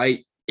final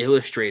fight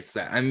illustrates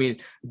that. I mean,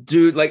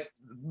 dude, like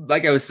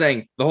I was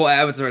saying, the whole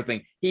Avatar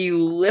thing, he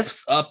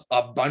lifts up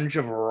a bunch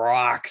of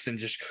rocks and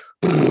just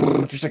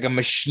like a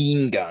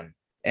machine gun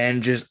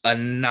and just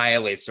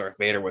annihilates Darth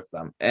Vader with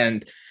them.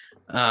 And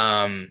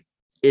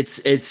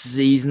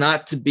he's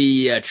not to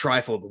be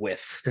trifled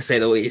with, to say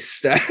the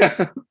least.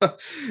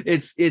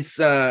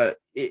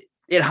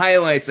 It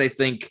highlights, I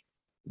think,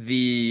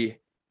 the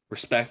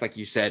respect, like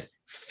you said,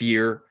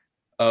 fear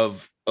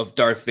of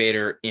Darth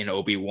Vader in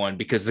Obi-Wan,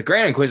 because the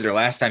Grand Inquisitor,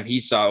 last time he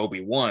saw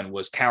Obi-Wan,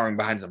 was cowering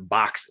behind some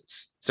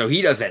boxes. So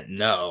he doesn't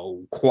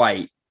know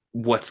quite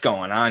what's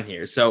going on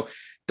here. So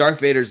Darth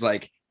Vader's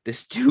like,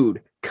 this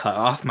dude cut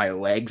off my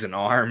legs and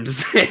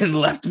arms and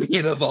left me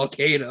in a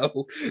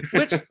volcano.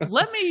 Which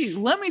let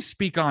me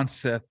speak on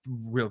Sith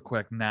real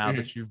quick now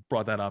that you've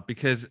brought that up,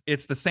 because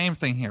it's the same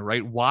thing here,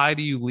 right? Why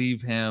do you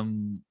leave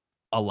him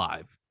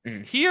alive?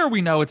 Here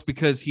we know it's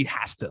because he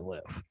has to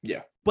live.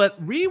 Yeah.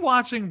 But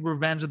rewatching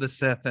Revenge of the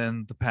Sith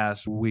in the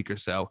past week or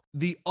so,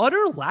 the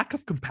utter lack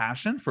of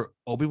compassion for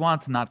Obi-Wan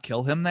to not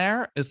kill him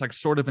there is like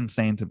sort of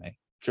insane to me.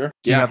 Sure.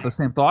 Do you have the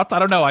same thoughts? I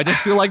don't know. I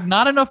just feel like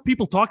not enough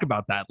people talk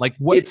about that. Like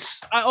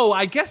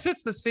I guess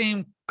it's the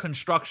same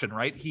construction,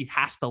 right? He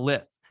has to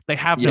live. They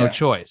have no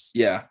choice.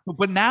 Yeah.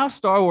 But now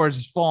Star Wars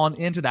has fallen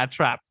into that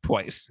trap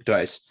twice.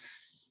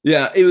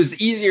 Yeah, it was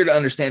easier to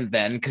understand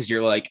then because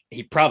you're like,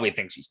 he probably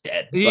thinks he's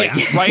dead. Yeah,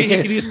 right. He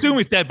can assume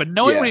he's dead, but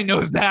knowing what he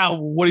knows now,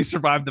 what he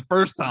survived the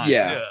first time.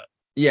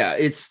 Yeah.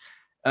 It's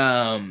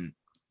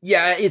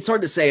it's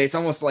hard to say. It's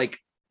almost like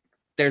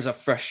there's a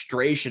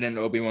frustration in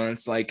Obi-Wan.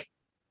 It's like,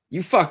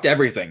 you fucked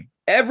everything.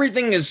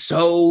 Everything is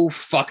so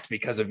fucked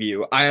because of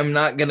you. I am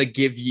not going to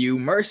give you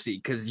mercy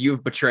because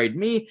you've betrayed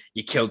me.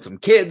 You killed some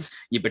kids.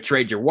 You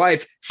betrayed your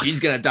wife. She's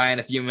going to die in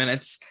a few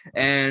minutes.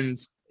 And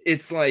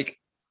it's like,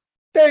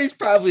 there's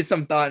probably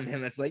some thought in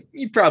him that's like,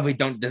 you probably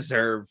don't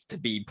deserve to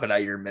be put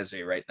out of your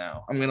misery right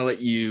now. I'm going to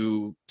let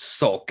you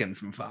sulk in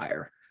some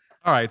fire.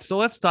 All right, so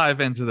let's dive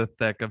into the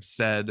thick of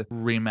said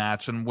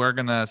rematch, and we're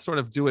going to sort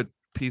of do it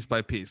piece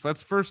by piece.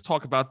 Let's first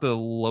talk about the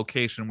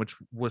location, which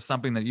was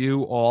something that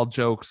you, all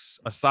jokes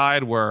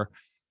aside, were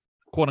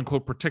quote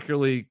unquote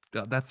particularly,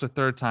 that's the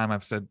third time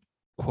I've said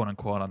quote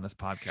unquote on this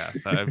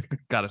podcast. I've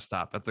got to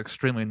stop. That's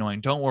extremely annoying.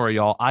 Don't worry,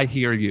 y'all. I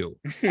hear you.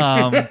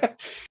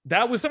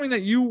 That was something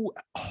that you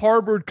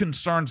harbored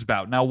concerns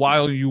about. Now,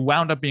 while you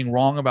wound up being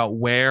wrong about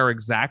where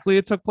exactly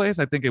it took place,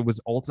 I think it was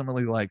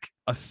ultimately like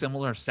a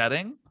similar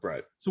setting.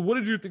 Right. So what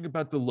did you think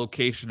about the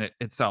location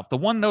itself? The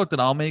one note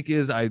that I'll make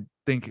is I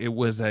think it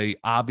was a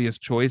obvious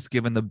choice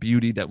given the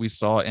beauty that we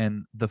saw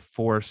in The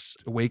Force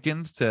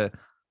Awakens to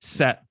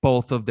set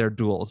both of their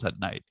duels at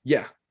night.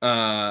 Yeah.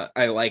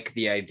 I like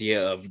the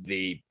idea of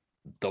the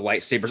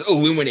lightsabers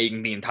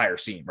illuminating the entire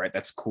scene, right?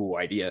 That's a cool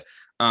idea.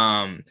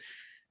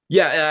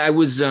 Yeah, I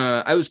was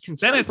concerned.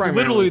 Then it's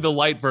literally the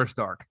light versus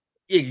dark.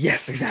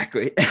 Yes,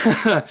 exactly.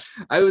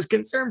 I was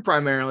concerned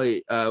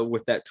primarily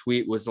with that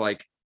tweet was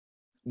like,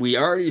 we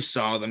already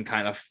saw them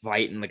kind of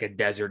fight in like a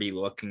deserty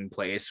looking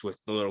place with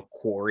the little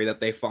quarry that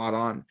they fought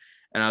on.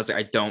 And I was like,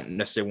 I don't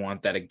necessarily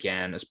want that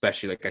again,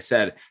 especially like I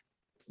said,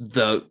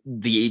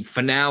 the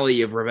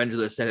finale of Revenge of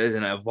the Sith is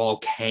in a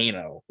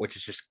volcano, which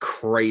is just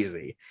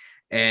crazy.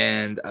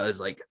 And I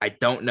was like, I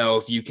don't know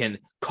if you can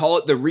call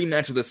it the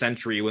rematch of the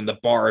century when the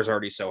bar is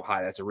already so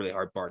high. That's a really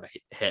hard bar to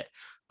hit.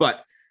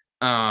 But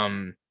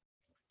it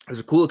was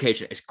a cool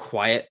location. It's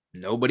quiet,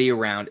 nobody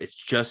around. It's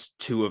just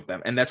two of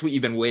them. And that's what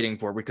you've been waiting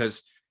for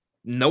because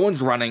no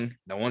one's running,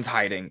 no one's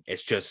hiding.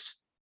 It's just,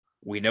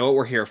 we know what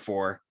we're here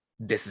for.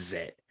 This is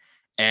it.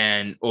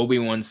 And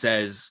Obi-Wan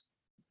says,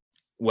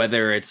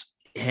 whether it's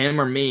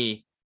him or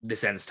me,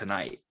 this ends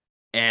tonight.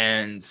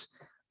 And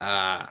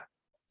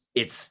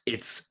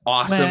it's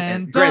awesome. When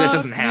and granted, that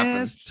doesn't happen.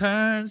 darkness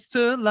turns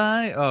to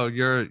light. Oh,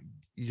 you're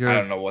I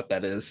don't know what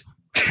that is.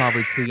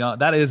 probably too young.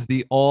 That is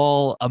the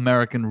All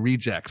American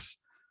Rejects.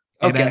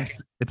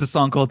 It's a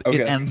song called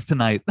It Ends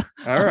Tonight.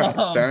 All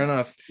right, fair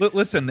enough.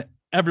 Listen,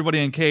 everybody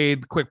in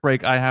Cade, quick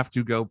break. I have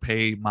to go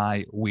pay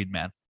my weed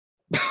man.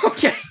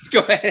 Okay, go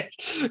ahead.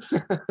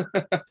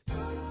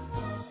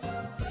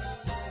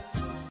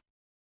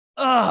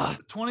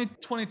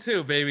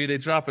 2022, baby. They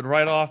drop it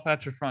right off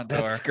at your front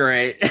door. That's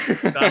great.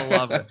 Gotta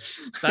love it.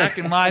 Back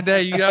in my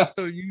day, you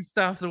used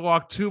to have to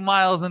walk 2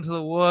 miles into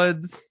the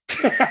woods.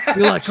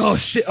 You're like, oh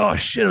shit, are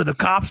the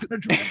cops gonna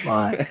drive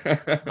by?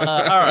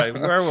 All right,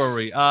 where were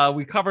we?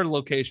 We covered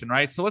location,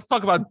 right? So let's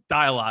talk about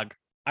dialogue.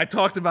 I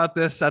talked about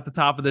this at the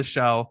top of this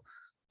show.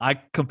 I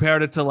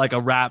compared it to like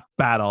a rap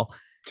battle.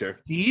 Sure.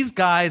 These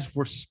guys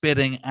were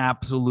spitting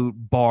absolute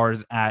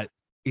bars at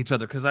each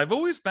other because I've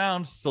always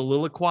found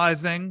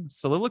soliloquying,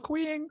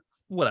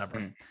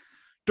 whatever,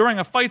 during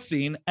a fight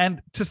scene,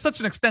 and to such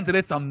an extent that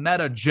it's a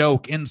meta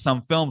joke in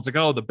some films, like,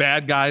 oh, the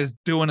bad guy's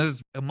doing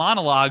his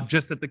monologue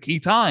just at the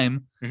key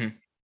time.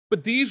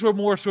 But these were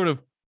more sort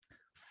of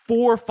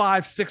 4,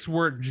 5, 6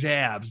 word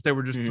jabs. They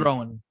were just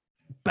throwing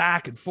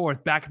back and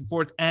forth,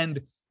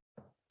 and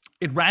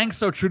it rang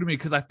so true to me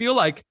because I feel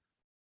like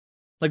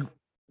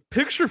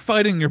picture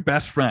fighting your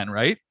best friend,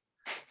 right?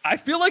 I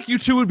feel like you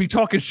two would be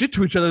talking shit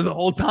to each other the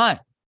whole time,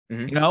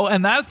 you know,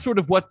 and that's sort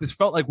of what this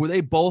felt like, where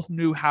they both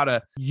knew how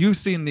to. You've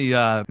seen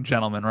The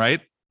Gentleman, right?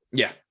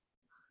 Yeah.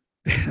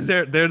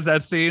 There's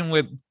that scene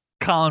with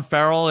Colin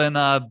Farrell in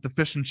the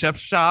fish and chips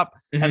shop,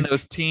 and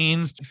those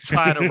teens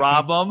try to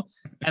rob him,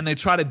 and they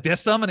try to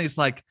diss him, and he's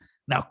like,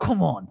 "Now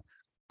come on,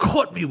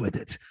 caught me with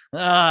it,"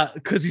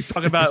 because he's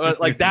talking about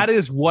like that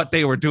is what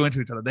they were doing to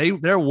each other.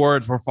 Their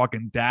words were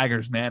fucking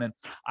daggers, man. And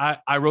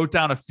I wrote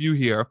down a few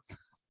here.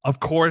 Of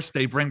course,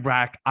 they bring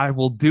back "I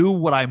will do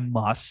what I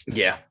must."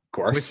 Yeah, of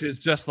course. Which is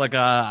just like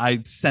I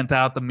sent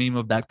out the meme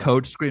of that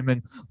coach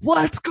screaming,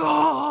 "Let's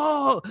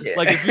go!" Yeah.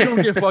 Like if you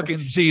don't get fucking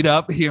G'd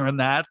up hearing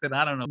that, then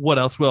I don't know what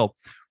else will.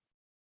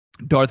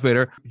 Darth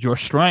Vader, your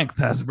strength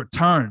has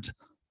returned,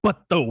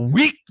 but the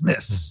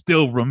weakness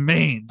still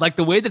remains. Like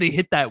the way that he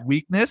hit that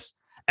weakness,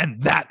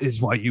 and that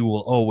is why you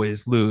will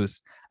always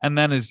lose. And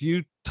then, as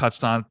you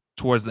touched on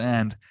towards the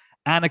end,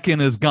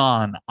 Anakin is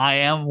gone. I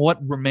am what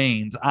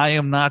remains. I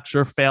am not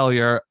your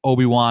failure,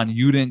 Obi-Wan.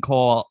 You didn't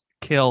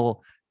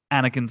kill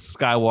Anakin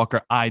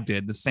Skywalker. I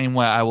did. The same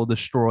way I will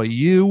destroy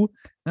you.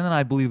 And then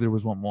I believe there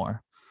was one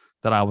more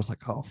that I was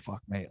like, oh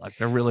fuck, mate. Like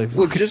they're really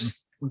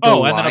just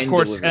and then of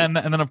course, and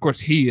then of course,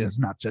 he is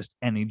not just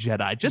any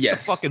Jedi. Just the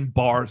fucking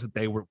bars that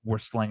they were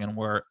slinging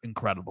were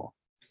incredible.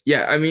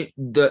 Yeah, I mean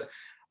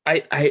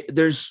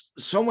there's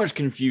so much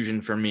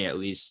confusion for me, at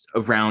least,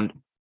 around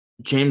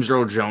James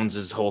Earl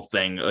Jones's whole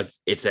thing.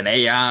 It's an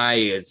AI,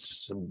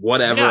 it's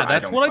whatever. Yeah,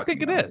 that's what I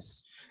think it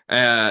is.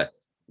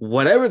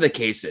 Whatever the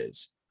case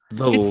is,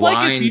 it's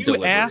like if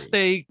you asked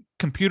a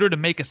computer to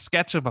make a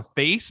sketch of a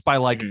face by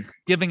like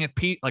giving it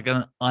like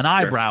an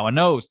eyebrow, a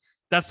nose.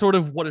 That's sort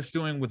of what it's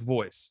doing with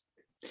voice.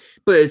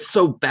 But it's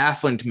so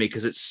baffling to me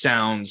because it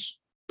sounds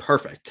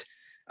perfect.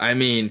 I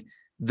mean,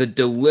 the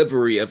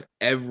delivery of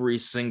every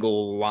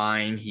single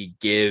line he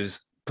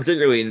gives,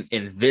 particularly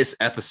in this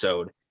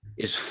episode,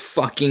 is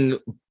fucking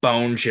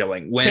bone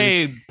chilling.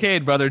 When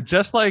Cade, brother,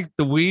 just like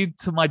the weed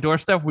to my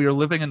doorstep, we are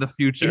living in the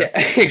future. Yeah,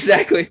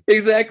 exactly.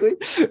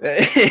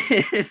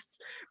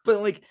 But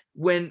like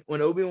when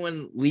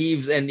Obi-Wan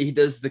leaves and he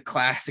does the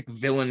classic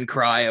villain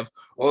cry of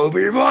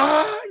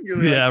Obi-Wan,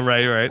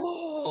 right.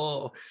 Oh,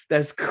 Oh,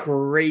 that's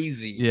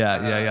crazy.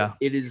 Yeah.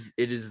 It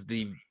is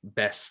the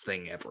best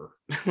thing ever.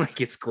 Like,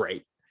 it's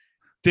great.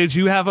 Did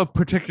you have a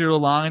particular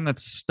line that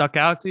stuck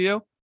out to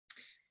you?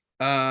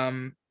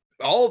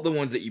 All of the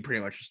ones that you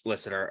pretty much just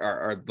listed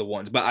are the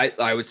ones, but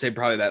I would say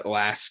probably that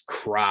last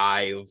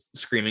cry of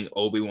screaming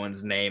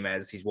Obi-Wan's name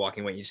as he's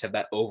walking away. You just have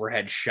that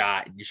overhead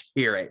shot and you just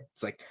hear it.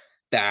 It's like,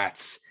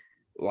 that's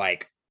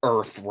like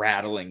earth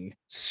rattling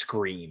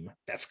scream.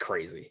 That's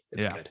crazy.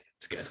 It's good.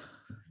 It's good.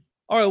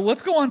 All right,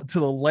 let's go on to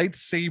the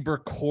lightsaber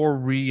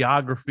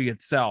choreography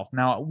itself.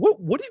 Now,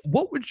 what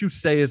would you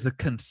say is the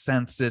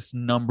consensus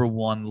number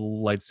one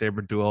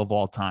lightsaber duo of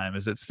all time?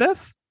 Is it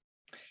Sith?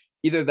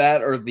 Either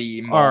that or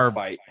the Maul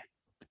fight.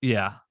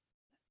 Yeah.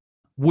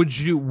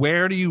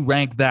 Where do you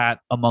rank that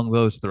among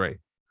those three?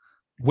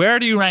 Where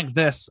do you rank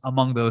this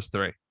among those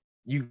three?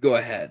 You go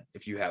ahead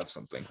if you have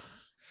something.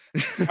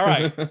 All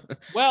right.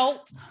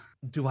 Well,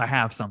 do I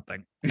have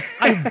something?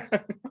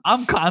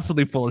 I'm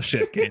constantly full of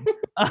shit, kid.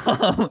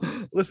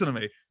 Listen to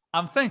me.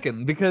 I'm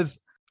thinking, because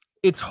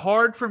it's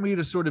hard for me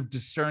to sort of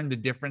discern the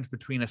difference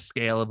between a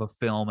scale of a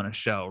film and a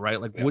show,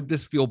 right? Like, would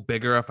this feel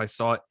bigger if I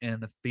saw it in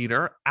the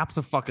theater?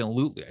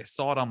 Absolutely. I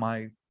saw it on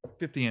my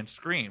 50-inch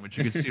screen, which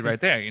you can see right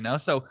there, you know?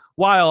 So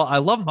while I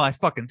love my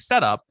fucking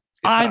setup,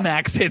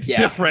 IMAX hits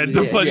different.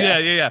 But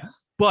yeah.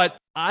 But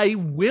I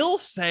will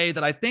say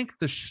that I think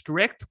the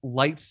strict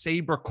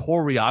lightsaber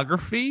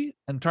choreography,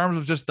 in terms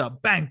of just the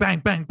bang, bang,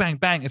 bang, bang,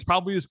 bang, is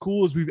probably as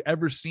cool as we've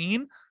ever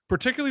seen.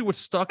 Particularly what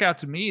stuck out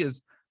to me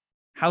is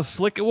how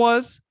slick it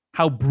was,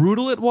 how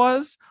brutal it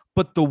was,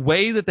 but the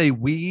way that they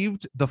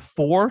weaved the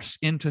Force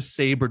into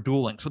saber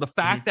dueling. So the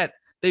fact that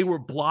they were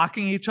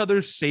blocking each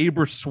other's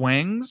saber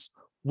swings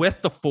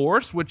with the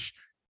Force, which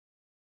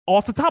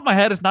off the top of my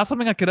head is not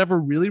something I could ever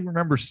really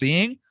remember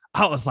seeing.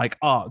 I was like,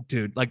 oh,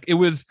 dude, like it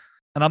was.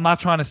 And I'm not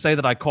trying to say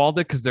that I called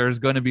it, because there's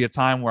going to be a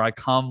time where I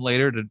come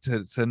later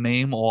to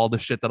name all the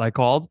shit that I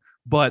called.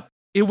 But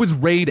it was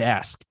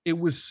Raid-esque. It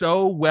was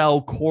so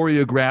well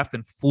choreographed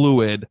and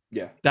fluid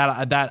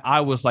that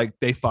I was like,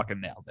 they fucking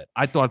nailed it.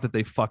 I thought that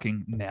they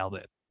fucking nailed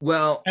it.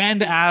 Well,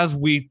 and as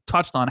we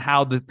touched on,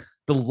 how the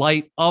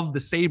light of the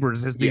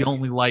sabers is the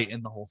only light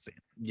in the whole scene.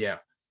 Yeah.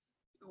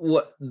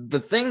 What the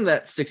thing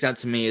that sticks out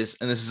to me is,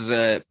 and this is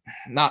a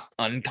not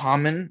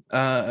uncommon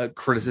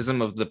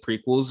criticism of the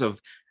prequels, of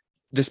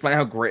despite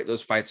how great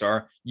those fights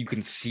are, you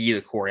can see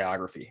the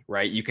choreography,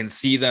 right? You can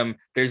see them.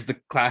 There's the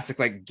classic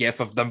like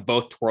gif of them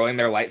both twirling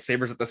their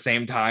lightsabers at the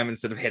same time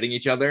instead of hitting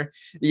each other.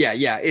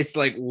 Yeah. It's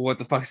like, what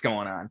the fuck's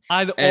going on?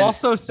 I'd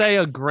also say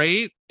a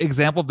great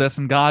example of this,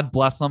 and God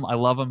bless him, I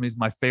love him, he's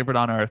my favorite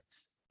on earth.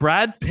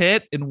 Brad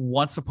Pitt in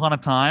Once Upon a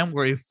Time,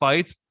 where he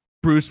fights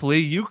Bruce Lee,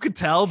 you could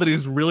tell that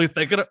he's really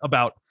thinking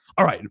about,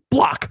 all right,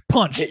 block,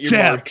 punch,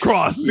 jab, marks.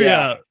 Cross.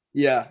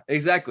 Yeah,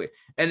 exactly.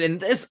 And in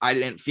this, I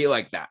didn't feel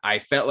like that. I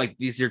felt like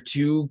these are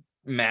two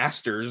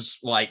masters,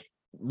 like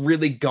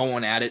really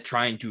going at it,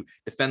 trying to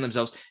defend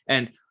themselves.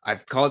 And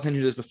I've called attention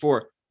to this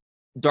before.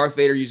 Darth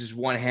Vader uses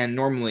one hand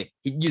normally.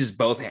 He uses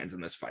both hands in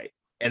this fight.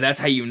 And that's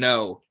how you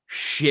know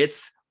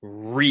shit's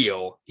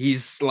real.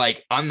 He's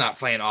like, I'm not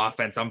playing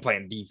offense, I'm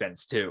playing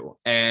defense too.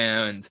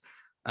 And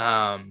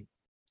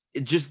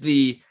just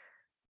the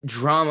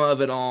drama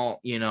of it all,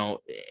 you know,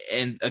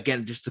 and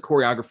again, just the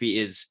choreography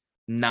is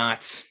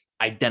not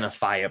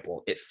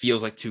identifiable. It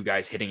feels like two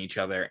guys hitting each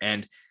other.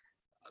 And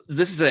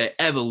this is an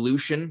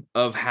evolution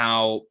of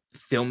how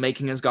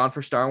filmmaking has gone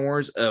for Star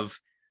Wars, of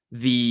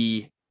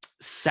the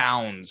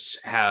sounds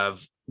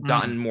have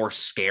gotten more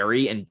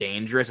scary and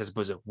dangerous as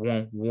opposed to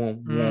whoom,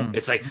 whoom, whoom.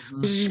 It's like,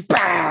 it's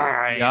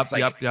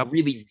like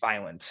really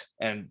violent,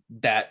 and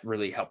that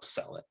really helps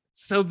sell it.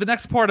 So the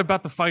next part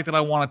about the fight that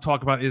I want to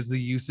talk about is the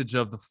usage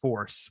of the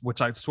Force,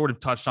 which I sort of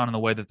touched on in the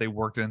way that they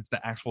worked into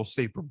the actual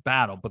saber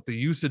battle. But the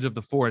usage of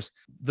the Force,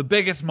 the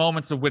biggest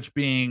moments of which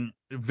being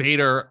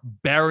Vader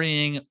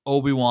burying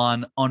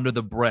Obi-Wan under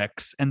the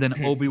bricks, and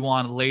then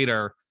Obi-Wan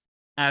later,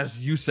 as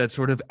you said,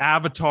 sort of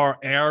Avatar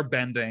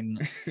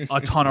airbending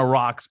a ton of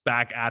rocks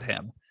back at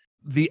him.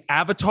 The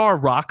Avatar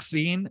rock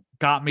scene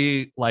got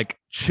me like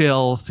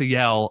chills to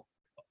yell,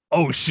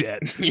 oh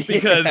shit,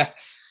 because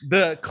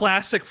the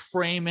classic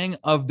framing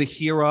of the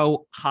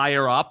hero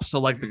higher up, so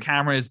like the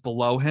camera is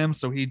below him,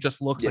 so he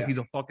just looks like he's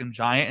a fucking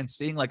giant, and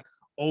seeing like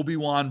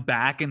Obi-Wan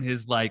back in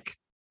his like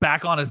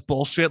back on his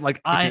bullshit,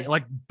 like I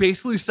like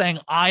basically saying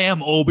I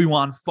am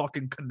Obi-Wan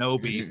fucking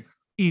Kenobi,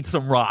 eat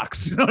some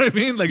rocks, you know what I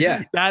mean? Like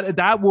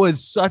that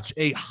was such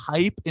a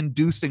hype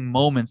inducing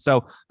moment.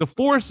 So the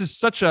Force is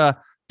such a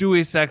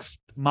deus ex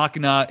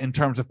machina in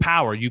terms of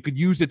power. You could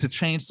use it to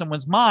change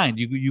someone's mind,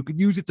 you could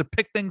use it to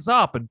pick things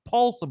up and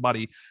pull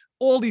somebody,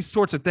 all these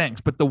sorts of things.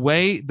 But the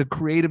way, the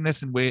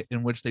creativeness and way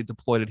in which they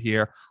deployed it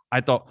here, I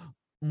thought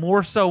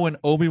more so in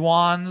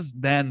Obi-Wan's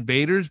than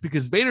Vader's,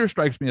 because Vader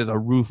strikes me as a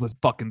ruthless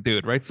fucking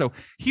dude, right? So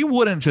he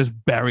wouldn't just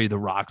bury the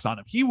rocks on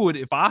him. He would,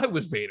 if I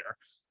was Vader,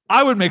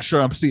 I would make sure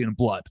I'm seeing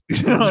blood.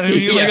 You know what I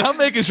mean? Like, I'm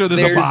making sure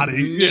there's a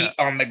body meat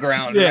on the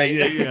ground, right?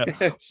 Yeah.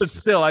 But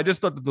still, I just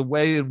thought that the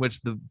way in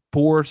which the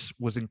Force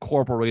was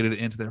incorporated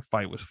into their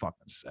fight was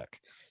fucking sick.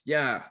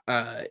 Yeah.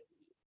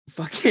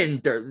 fucking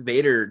Darth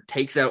Vader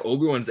takes out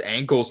Obi-Wan's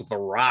ankles with a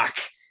rock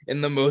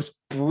in the most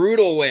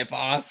brutal way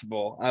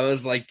possible. I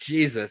was like,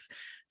 Jesus.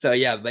 So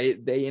yeah,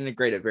 they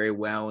integrate it very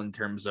well in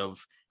terms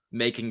of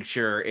making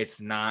sure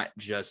it's not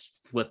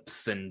just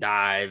flips and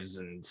dives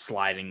and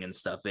sliding and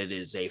stuff. It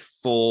is a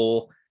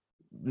full,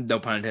 no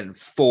pun intended,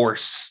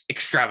 Force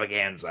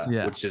extravaganza,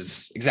 which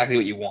is exactly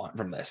what you want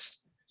from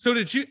this. So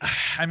did you,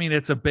 I mean,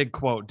 it's a big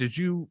quote. Did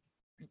you,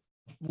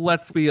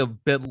 let's be a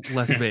bit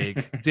less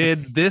vague.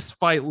 Did this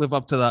fight live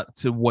up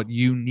to what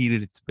you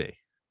needed it to be?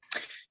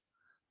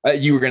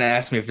 You were going to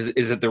ask me if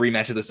is it the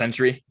rematch of the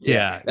century?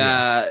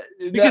 Yeah.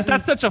 Because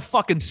that's such a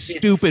fucking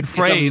stupid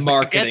phrase.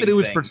 Like, I get that it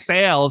was for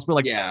sales,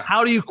 but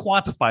how do you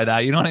quantify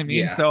that? You know what I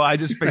mean? Yeah. So I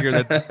just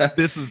figured that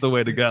this is the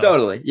way to go.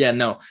 Totally. Yeah,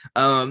 no.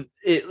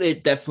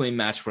 It definitely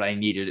matched what I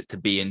needed it to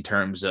be in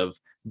terms of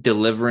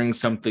delivering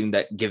something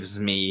that gives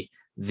me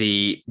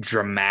the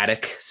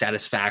dramatic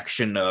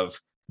satisfaction of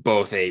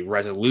both a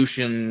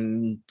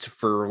resolution,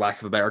 for lack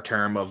of a better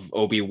term, of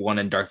Obi-Wan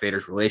and Darth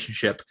Vader's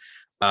relationship,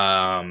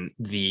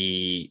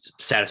 the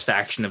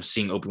satisfaction of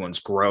seeing Obi-Wan's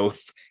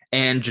growth,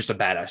 and just a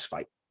badass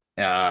fight.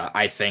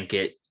 I think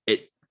it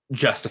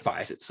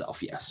justifies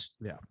itself. Yes.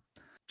 Yeah.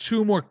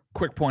 Two more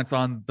quick points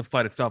on the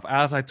fight itself.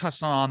 As I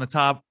touched on the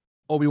top,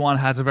 Obi-Wan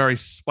has a very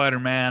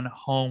Spider-Man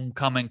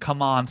Homecoming,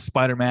 come on,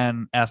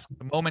 Spider-Man-esque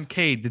moment.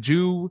 Cade, did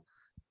you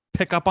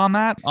pick up on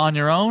that on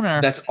your own?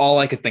 Or that's all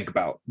I could think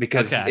about,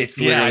 because it's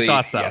literally, I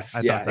thought so. Yes,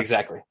 I thought so.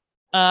 Exactly.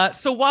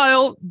 So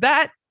while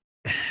that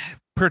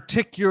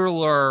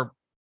particular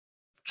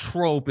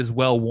trope is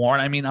well worn,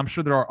 I mean, I'm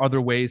sure there are other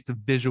ways to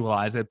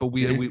visualize it, but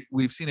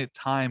we've seen it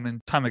time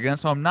and time again.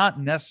 So I'm not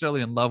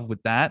necessarily in love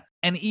with that.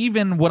 And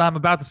even what I'm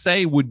about to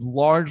say would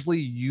largely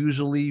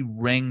usually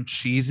ring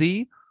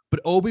cheesy,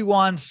 but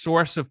Obi-Wan's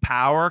source of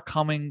power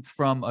coming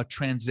from a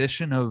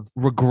transition of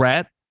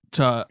regret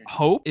to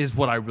hope is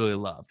what I really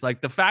loved. Like,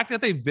 the fact that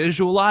they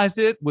visualized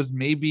it was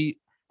maybe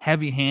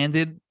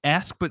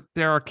heavy-handed-esque, but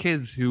there are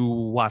kids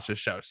who watch the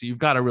show, so you've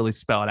got to really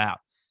spell it out.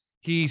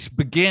 He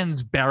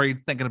begins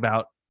buried thinking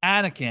about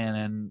Anakin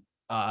and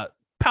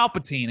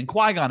Palpatine and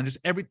Qui-Gon and just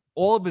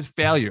all of his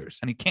failures,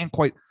 and he can't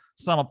quite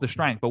sum up the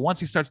strength. But once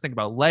he starts thinking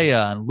about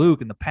Leia and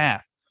Luke and the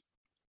path,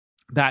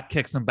 that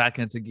kicks him back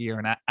into gear.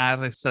 And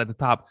as I said at the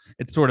top,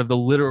 it's sort of the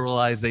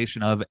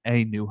literalization of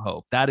A New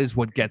Hope. That is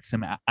what gets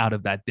him out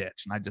of that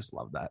ditch. And I just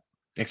love that.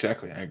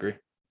 Exactly. I agree.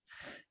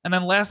 And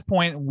then last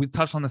point, we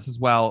touched on this as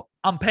well.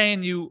 I'm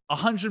paying you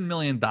 $100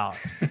 million.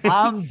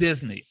 I'm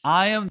Disney.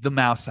 I am the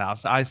Mouse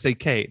House. I say,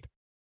 Cade,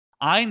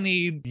 I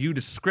need you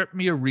to script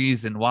me a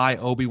reason why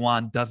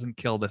Obi-Wan doesn't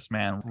kill this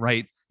man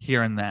right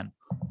here and then.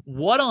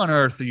 What on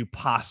earth are you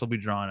possibly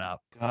drawing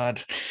up?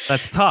 God.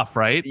 That's tough,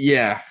 right?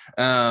 Yeah.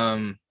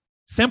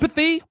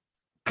 Sympathy?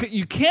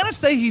 You can't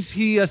say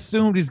he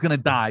assumed he's going to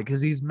die,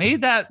 because he's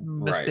made that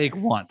mistake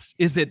once.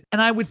 Is it?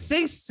 And I would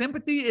say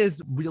sympathy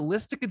is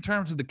realistic in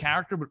terms of the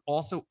character, but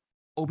also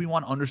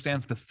Obi-Wan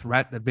understands the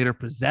threat that Vader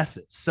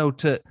possesses. So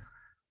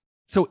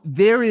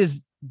there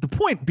is, the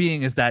point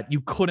being is that you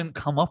couldn't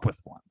come up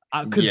with one,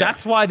 because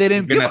that's why they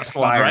didn't give us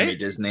one, right? Me,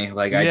 Disney.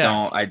 Like,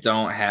 I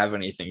don't have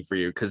anything for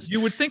you, because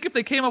you would think if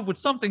they came up with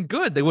something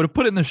good, they would have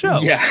put it in the show.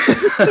 Yeah.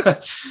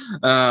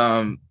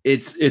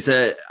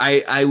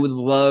 I would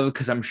love,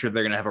 because I'm sure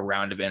they're gonna have a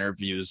round of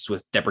interviews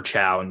with Deborah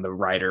Chow and the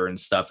writer and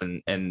stuff,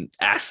 and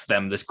ask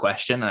them this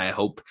question. And I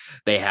hope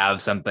they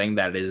have something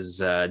that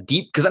is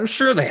deep, because I'm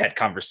sure they had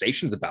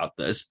conversations about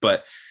this,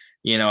 but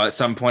at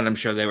some point I'm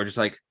sure they were just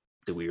like,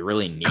 do we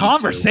really need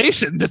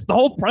conversation? That's the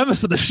whole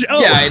premise of the show.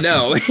 Yeah, I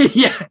know.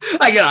 Yeah,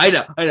 I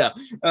know.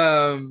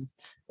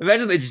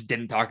 Imagine they just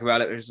didn't talk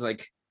about it. They're just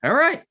like, all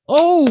right.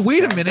 Oh,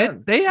 wait a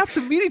minute. They have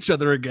to meet each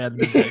other again.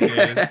 Did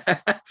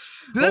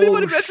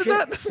anybody mention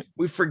that?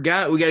 We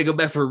forgot. We got to go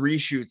back for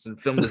reshoots and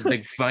film this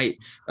big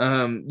fight.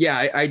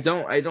 I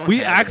don't.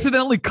 We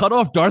accidentally cut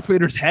off Darth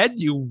Vader's head.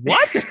 You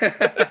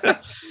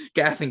what?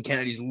 Kathleen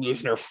Kennedy's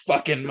losing her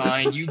fucking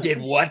mind. You did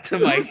what to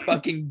my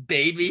fucking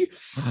baby?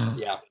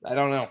 Yeah, I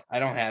don't know. I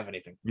don't have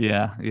anything.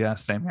 Yeah,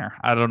 same here.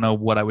 I don't know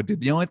what I would do.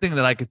 The only thing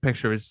that I could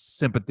picture is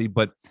sympathy,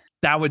 but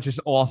that would just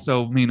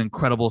also mean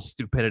incredible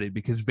stupidity,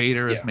 because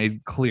Vader has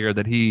made clear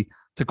that he,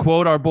 to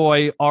quote our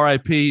boy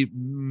R.I.P.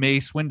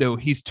 Mace Windu,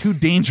 he's too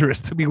dangerous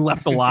to be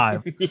left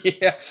alive.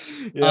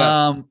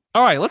 All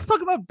right, let's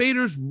talk about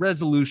Vader's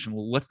resolution.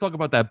 Let's talk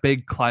about that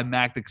big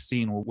climactic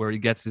scene where he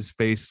gets his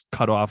face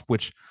cut off,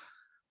 which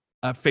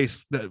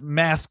the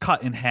mask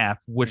cut in half,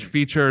 which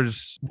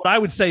features what I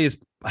would say is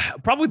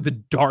probably the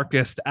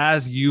darkest,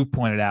 as you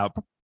pointed out,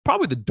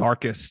 probably the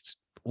darkest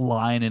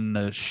line in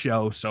the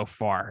show so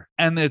far.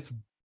 And it's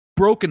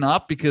broken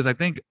up because I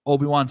think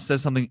Obi-Wan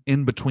says something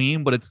in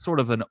between, but it's sort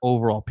of an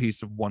overall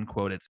piece of one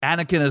quote. It's,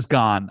 Anakin is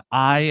gone.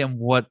 I am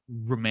what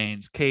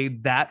remains.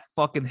 Cade, that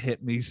fucking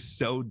hit me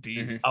so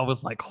deep. Mm-hmm. I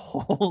was like,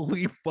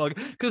 holy fuck.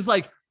 Because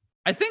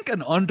I think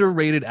an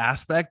underrated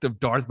aspect of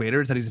Darth Vader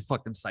is that he's a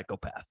fucking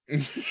psychopath. You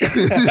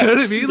know what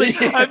I mean?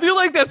 I feel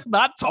like that's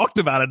not talked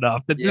about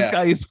enough, that this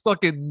guy is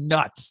fucking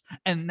nuts.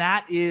 And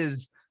that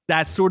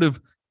sort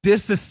of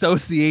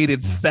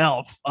disassociated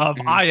self of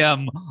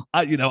I'm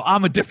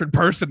a different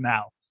person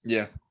now.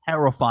 Yeah.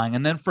 Terrifying.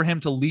 And then for him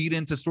to lead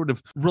into sort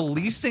of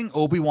releasing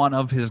Obi-Wan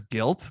of his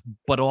guilt,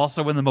 but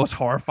also in the most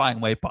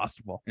horrifying way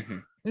possible.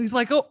 And he's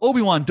like, oh,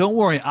 Obi-Wan, don't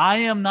worry. I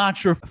am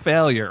not your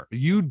failure.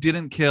 You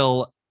didn't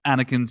kill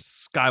Anakin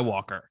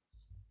Skywalker.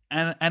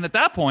 And at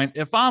that point,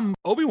 if I'm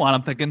Obi-Wan,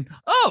 I'm thinking,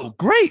 oh,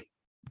 great.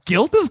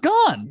 Guilt is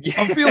gone.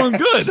 Yeah. I'm feeling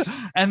good.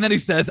 And then he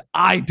says,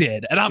 I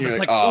did. And I'm just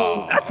like,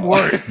 oh, that's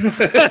worse.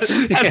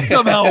 That's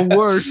somehow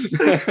worse.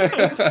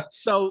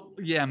 So,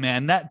 yeah,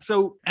 man.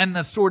 And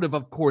the sort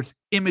of course,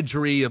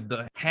 imagery of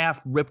the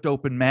half ripped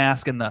open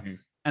mask and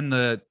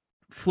the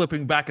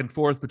flipping back and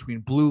forth between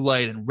blue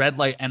light and red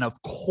light. And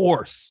of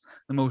course,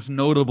 the most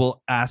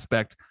notable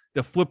aspect,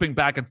 the flipping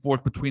back and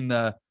forth between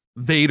the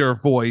Vader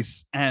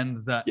voice and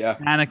the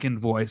Anakin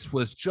voice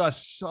was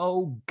just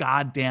so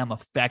goddamn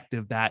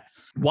effective that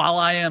while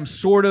I am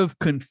sort of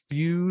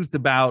confused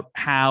about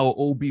how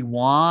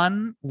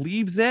Obi-Wan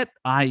leaves it,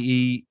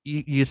 i.e.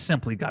 you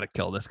simply got to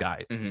kill this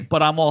guy,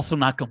 but I'm also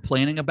not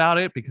complaining about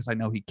it because I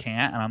know he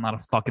can't and I'm not a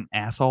fucking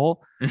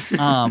asshole.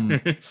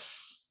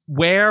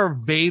 Where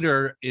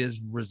Vader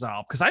is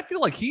resolved, because I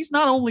feel like he's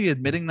not only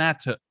admitting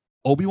that to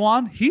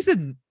Obi-Wan, he's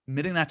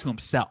admitting that to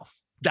himself.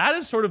 That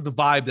is sort of the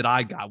vibe that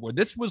I got, where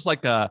this was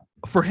like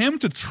for him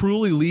to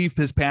truly leave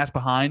his past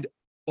behind,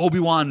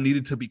 Obi-Wan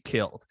needed to be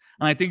killed.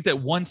 And I think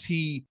that once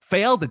he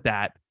failed at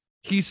that,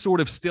 he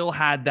sort of still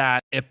had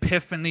that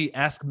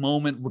epiphany-esque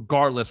moment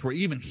regardless, where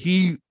even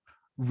he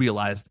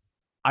realized,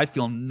 I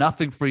feel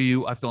nothing for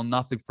you. I feel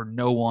nothing for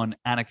no one.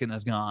 Anakin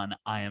is gone.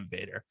 I am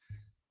Vader.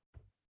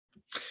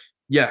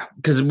 Yeah,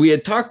 because we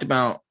had talked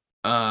about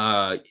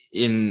I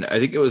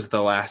think it was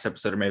the last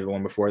episode or maybe the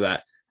one before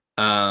that,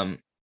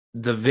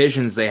 the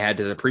visions they had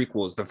to the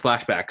prequels, the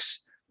flashbacks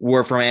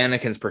were from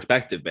Anakin's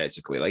perspective,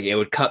 basically. Like it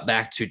would cut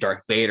back to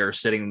Darth Vader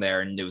sitting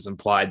there, and it was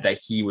implied that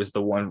he was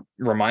the one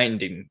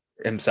reminding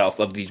himself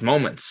of these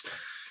moments.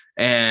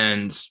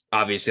 And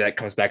obviously that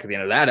comes back at the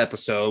end of that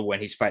episode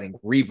when he's fighting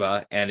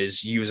Reva and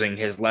is using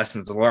his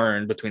lessons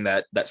learned between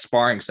that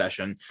sparring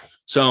session.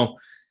 So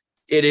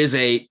it is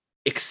a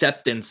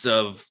acceptance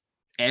of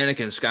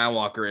Anakin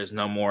Skywalker is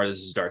no more.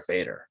 This is Darth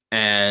Vader.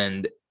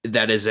 And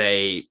that is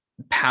a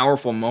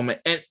powerful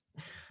moment. And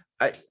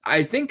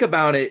I think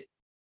about it.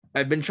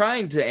 I've been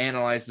trying to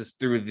analyze this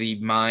through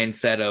the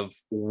mindset of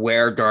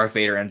where Darth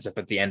Vader ends up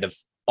at the end of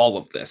all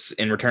of this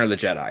in Return of the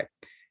Jedi.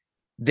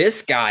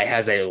 This guy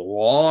has a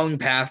long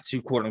path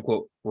to quote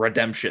unquote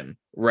redemption,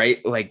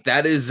 right? Like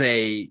that is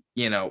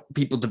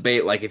people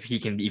debate like if he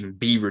can even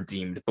be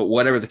redeemed, but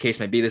whatever the case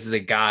may be, this is a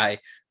guy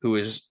who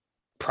is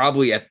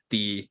probably at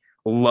the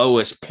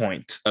lowest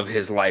point of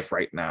his life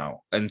right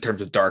now in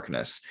terms of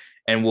darkness,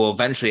 and will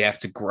eventually have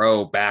to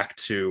grow back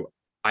to,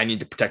 I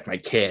need to protect my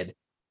kid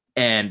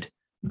and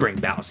bring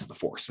balance to the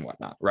Force and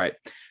whatnot, right?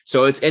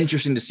 So it's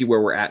interesting to see where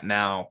we're at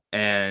now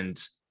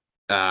and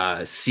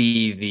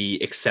see the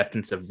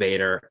acceptance of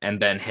Vader and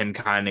then him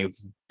kind of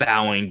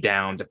bowing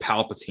down to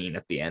Palpatine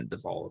at the end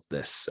of all of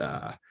this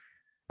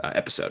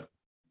episode.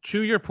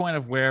 To your point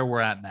of where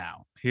we're at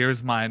now,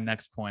 here's my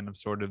next point of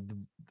sort of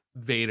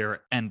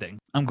Vader ending.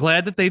 I'm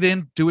glad that they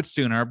didn't do it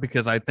sooner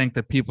because I think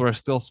that people are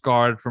still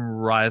scarred from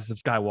Rise of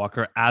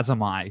Skywalker, as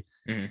am I.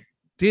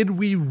 Did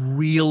we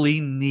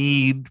really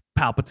need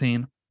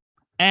Palpatine?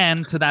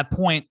 And to that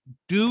point,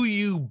 do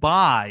you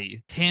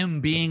buy him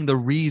being the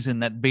reason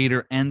that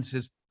Vader ends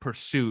his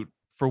pursuit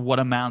for what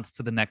amounts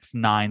to the next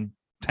 9-10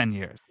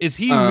 years? Is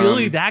he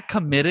really that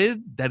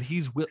committed that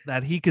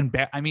he can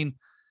bear? I mean,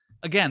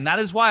 again, that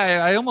is why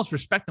I almost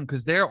respect them,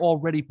 because they're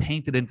already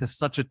painted into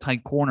such a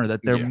tight corner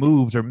that their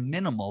moves are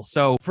minimal.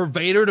 So for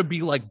Vader to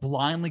be like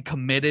blindly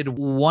committed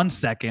 1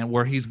 second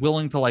where he's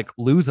willing to like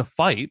lose a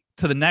fight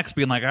to the next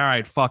being like, all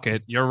right, fuck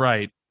it, you're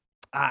right.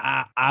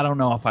 I don't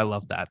know if I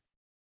love that.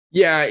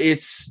 Yeah,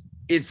 it's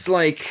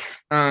like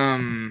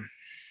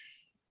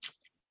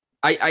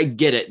I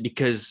get it,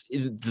 because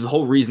the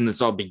whole reason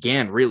this all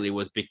began really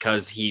was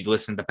because he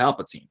listened to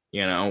Palpatine,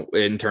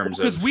 in terms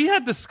of, because we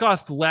had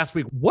discussed last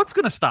week what's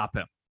going to stop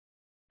him.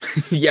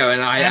 Yeah,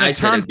 and I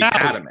said it'd be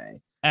Padme.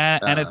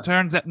 And it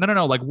turns out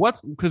no, like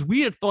because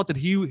we had thought that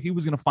he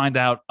was going to find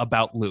out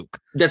about Luke.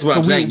 That's what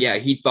I'm saying. Yeah,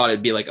 he thought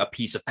it'd be like a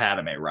piece of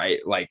Padme, right?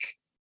 Like,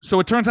 so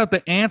it turns out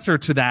the answer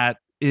to that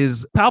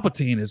is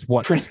Palpatine is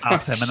what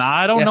stops him, and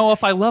I don't know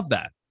if I love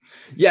that.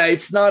 Yeah,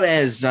 it's not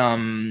as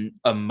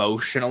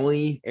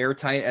emotionally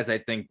airtight as I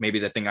think maybe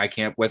the thing I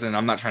came up with, and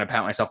I'm not trying to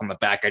pat myself on the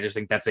back. I just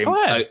think that's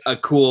a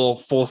cool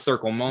full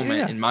circle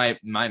moment in my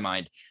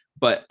mind.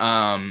 But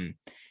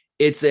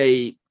it's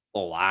a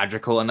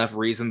logical enough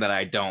reason that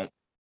I don't,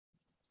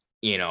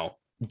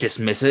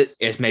 dismiss it.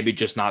 It's maybe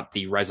just not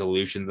the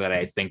resolution that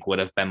I think would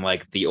have been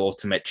like the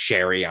ultimate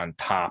cherry on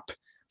top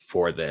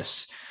for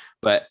this.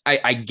 But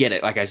I get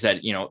it. Like I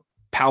said,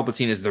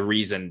 Palpatine is the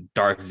reason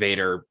Darth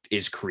Vader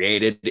is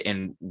created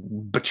and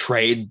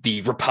betrayed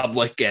the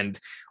Republic and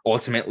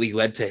ultimately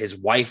led to his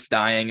wife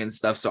dying and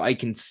stuff. So I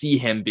can see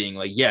him being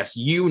like, yes,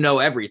 you know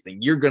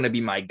everything. You're going to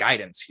be my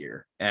guidance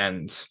here.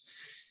 And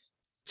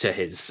to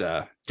his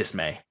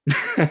dismay.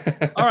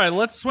 All right,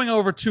 let's swing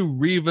over to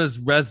Reva's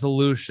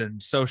resolution.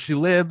 So she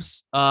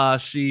lives,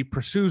 she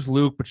pursues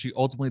Luke, but she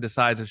ultimately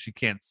decides that she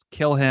can't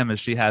kill him as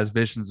she has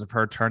visions of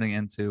her turning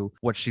into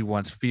what she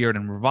once feared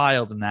and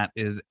reviled, and that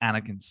is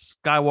Anakin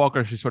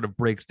Skywalker. She sort of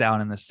breaks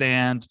down in the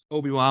sand.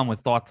 Obi-Wan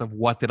with thoughts of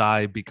what did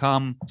I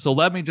become? So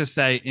let me just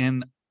say,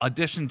 in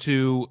addition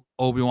to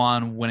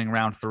Obi-Wan winning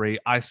round 3,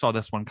 I saw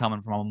this one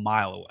coming from a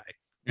mile away.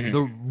 Mhm.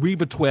 The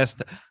Reva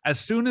twist, as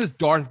soon as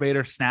Darth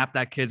Vader snapped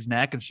that kid's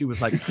neck and she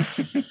was like,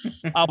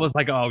 I was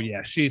like, oh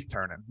yeah, she's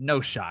turning, no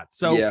shot.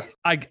 So Yeah.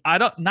 I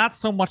don't, not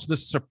so much the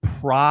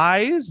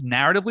surprise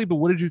narratively, but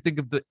what did you think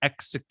of the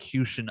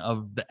execution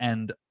of the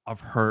end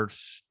of her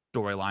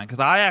storyline?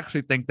 Because I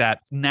actually think that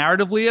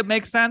narratively it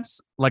makes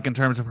sense, like in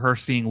terms of her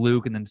seeing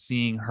Luke and then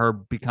seeing her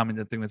becoming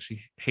the thing that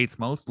she hates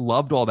most.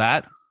 Loved all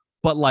that.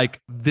 But like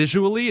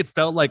visually, it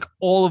felt like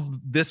all of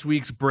this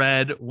week's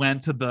bread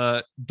went to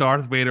the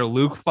Darth Vader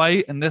Luke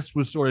fight, and this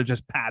was sort of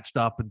just patched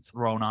up and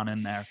thrown on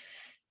in there.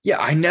 Yeah,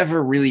 I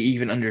never really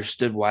even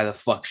understood why the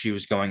fuck she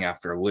was going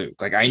after Luke.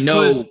 Like, I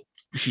know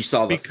she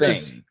saw the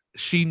thing.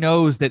 She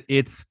knows that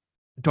it's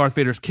Darth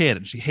Vader's kid,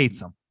 and she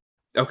hates him.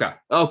 Okay,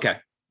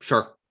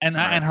 sure. And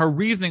and her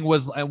reasoning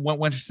was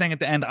when she's saying at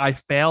the end, "I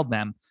failed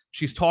them."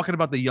 She's talking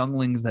about the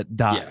younglings that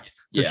died.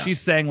 So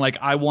she's saying, like,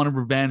 I wanted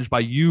revenge by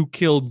you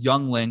killed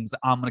younglings.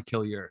 I'm going to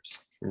kill yours.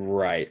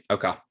 Right.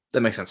 Okay.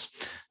 That makes sense.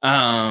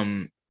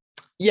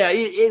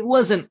 It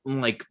wasn't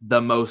like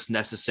the most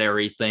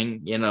necessary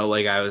thing,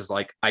 like I was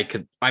like,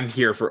 I'm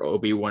here for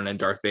Obi-Wan and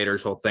Darth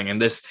Vader's whole thing. And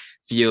this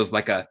feels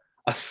like a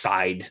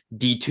side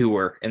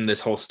detour in this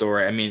whole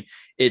story. I mean,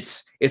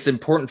 it's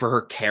important for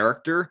her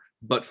character,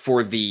 but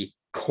for the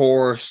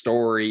core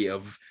story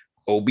of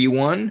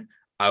Obi-Wan,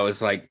 I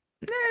was like,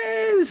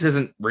 this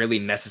isn't really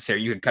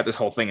necessary. You could cut this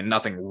whole thing and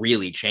nothing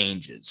really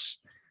changes.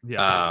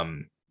 Yeah.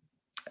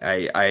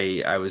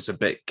 I was a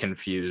bit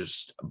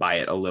confused by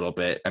it a little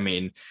bit. I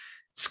mean,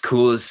 it's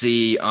cool to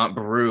see Aunt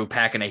Beru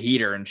packing a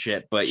heater and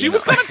shit, but she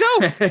was kind of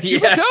dope.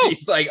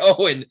 She's like,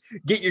 oh, and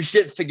get your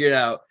shit figured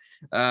out.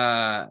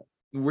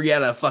 We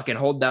gotta fucking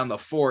hold down the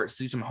fort,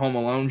 do some Home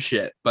Alone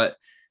shit, but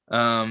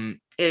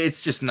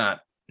it's just not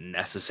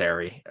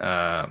necessary.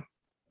 Where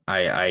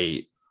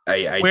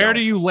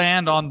do you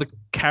land on the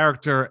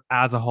character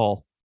as a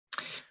whole?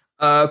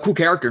 Cool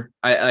character.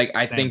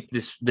 I think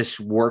this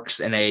works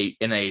in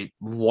a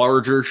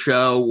larger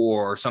show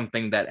or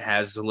something that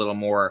has a little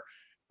more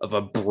of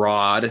a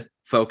broad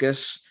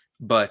focus,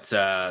 but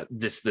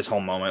this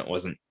whole moment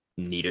wasn't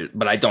needed,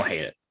 but I don't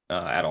hate it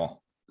at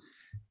all.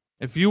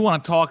 If you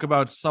want to talk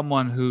about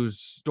someone whose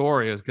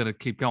story is going to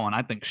keep going,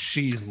 I think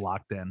she's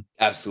locked in.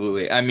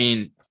 Absolutely. I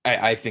mean,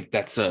 I think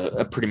that's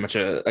a pretty much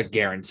a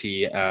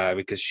guarantee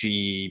because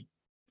it'd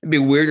be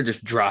weird to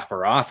just drop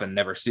her off and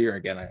never see her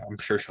again. I'm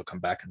sure she'll come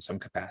back in some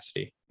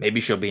capacity.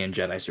 Maybe she'll be in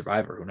Jedi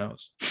Survivor. Who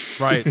knows?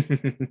 Right.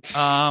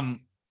 All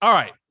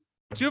right.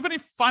 Do you have any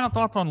final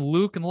thoughts on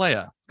Luke and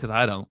Leia? Because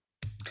I don't.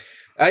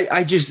 I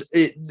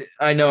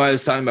know I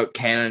was talking about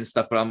canon and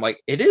stuff, but I'm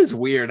like, it is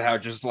weird how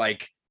just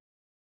like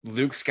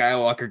Luke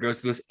Skywalker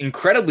goes through this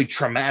incredibly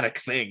traumatic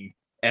thing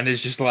and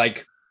is just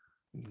like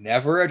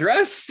never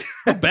addressed.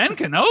 Ben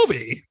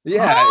Kenobi.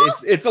 Yeah,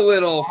 it's a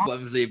little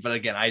flimsy, but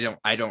again, I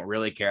don't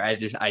really care. I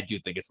do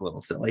think it's a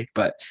little silly,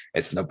 but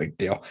it's no big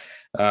deal.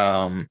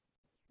 I'm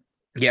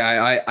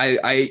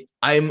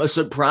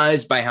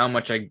surprised by how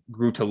much I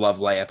grew to love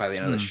Leia by the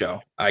end of the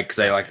show. I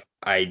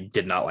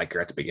did not like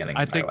her at the beginning.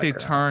 I think they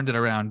turned it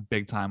around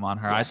big time on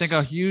her. Yes. I think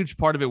a huge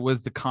part of it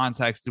was the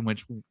context in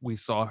which we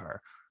saw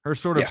her. Her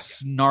sort of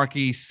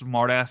snarky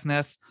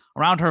smartassness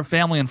around her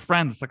family and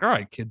friends. It's like, all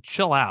right, kid,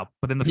 chill out.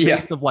 But in the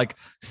face of like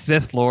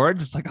Sith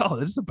Lords, it's like, oh,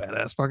 this is a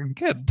badass fucking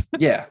kid.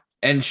 Yeah.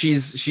 And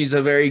she's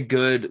a very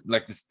good,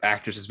 like, this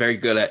actress is very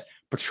good at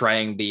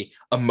portraying the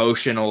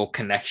emotional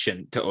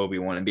connection to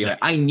Obi-Wan and being like,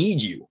 I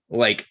need you.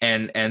 Like,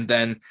 and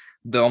then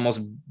the almost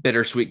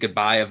bittersweet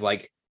goodbye of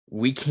like,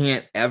 we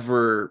can't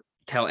ever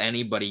tell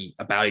anybody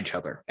about each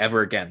other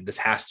ever again. This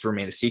has to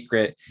remain a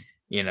secret.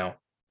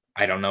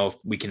 I don't know if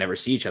we can ever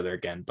see each other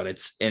again,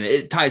 but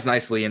it ties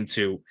nicely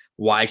into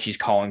why she's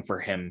calling for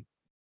him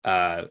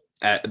at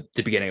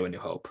the beginning of A New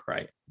Hope,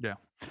 right? Yeah.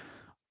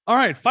 All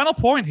right, final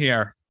point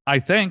here. I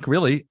think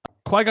really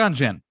Qui-Gon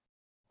Jinn,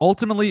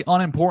 ultimately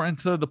unimportant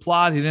to the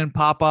plot. He didn't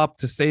pop up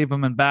to save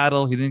him in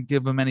battle. He didn't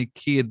give him any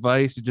key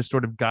advice. He just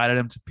sort of guided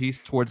him to peace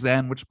towards the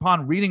end. Which,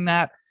 upon reading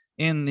that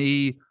in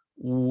the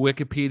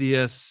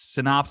Wikipedia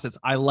synopsis,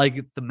 I like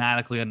it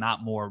thematically and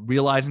not more,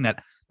 realizing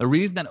that the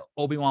reason that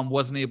Obi-Wan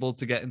wasn't able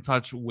to get in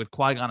touch with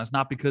Qui-Gon is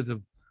not because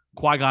of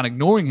Qui-Gon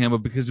ignoring him, but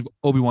because of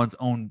Obi-Wan's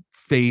own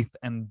faith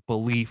and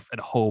belief and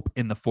hope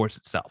in the Force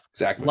itself.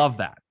 Exactly. Love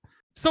that.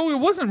 So it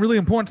wasn't really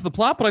important to the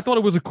plot, but I thought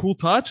it was a cool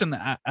touch. And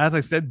as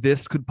I said,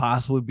 this could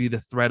possibly be the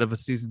thread of a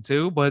season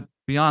 2. But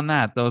beyond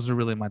that, those are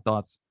really my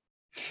thoughts.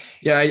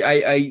 Yeah,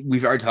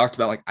 we've already talked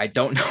about, like, I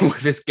don't know where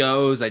this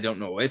goes. I don't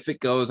know if it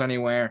goes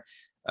anywhere.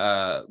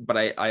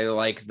 But I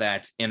like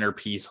that inner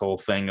peace whole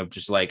thing of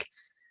just like,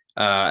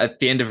 at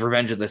the end of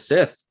Revenge of the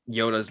Sith,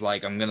 Yoda's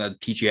like, I'm gonna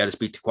teach you how to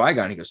speak to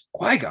Qui-Gon. He goes,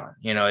 Qui-Gon,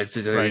 it's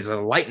just there's a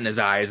light in his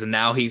eyes, and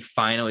now he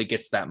finally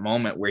gets that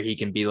moment where he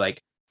can be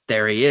like,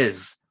 there he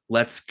is.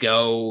 Let's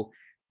go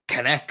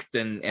connect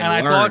and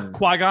I learn. thought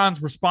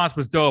Qui-Gon's response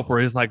was dope, where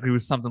he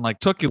was something like,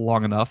 took you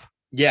long enough.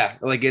 Yeah,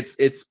 like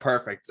it's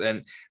perfect,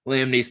 and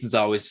Liam Neeson's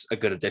always a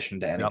good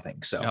addition to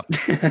anything.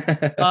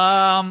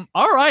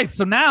 All right,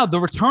 so now the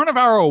return of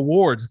our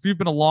awards. If you've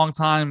been a long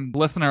time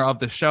listener of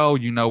the show,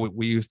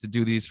 we used to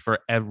do these for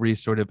every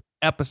sort of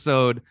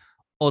episode.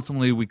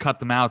 Ultimately, we cut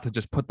them out to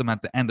just put them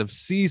at the end of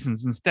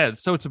seasons instead.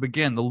 So to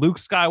begin, the Luke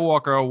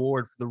Skywalker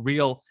Award for the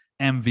real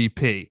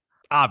MVP.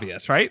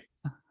 Obvious, right?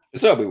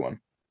 It's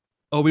Obi-Wan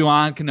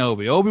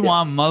Kenobi.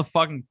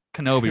 Motherfucking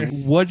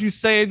Kenobi. What'd you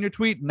say in your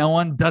tweet? No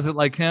one does it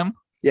like him.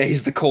 Yeah,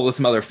 he's the coolest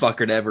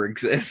motherfucker to ever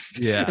exist.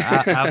 Yeah,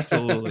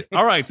 absolutely.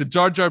 All right, the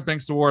Jar Jar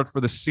Binks Award for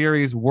the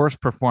series'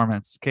 worst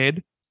performance.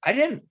 Cade?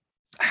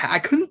 I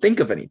couldn't think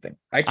of anything.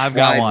 I've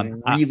got one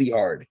really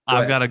hard.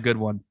 I've got a good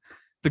one.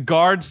 The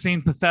guard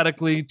seen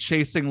pathetically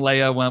chasing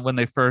Leia when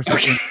they first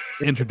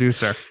introduced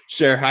her.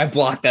 Sure, I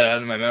blocked that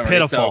out of my memory.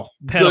 Pitiful.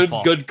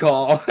 Good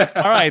call.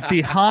 All right,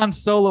 the Han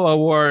Solo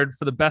Award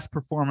for the best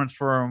performance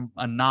from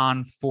a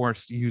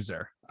non-forced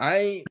user.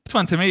 This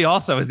one to me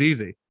also is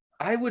easy.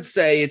 I would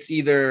say it's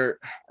either,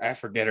 I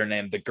forget her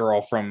name, the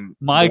girl from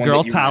My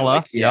Girl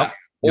Tala. Yep.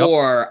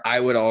 Or I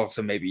would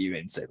also maybe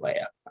even say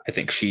Leia. I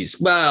think she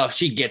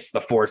gets the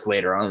Force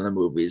later on in the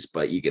movies,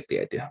 but you get the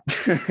idea.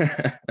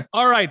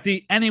 All right,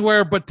 the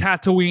Anywhere But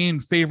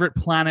Tatooine favorite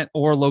planet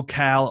or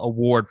locale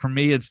award. For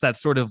me, it's that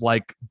sort of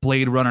like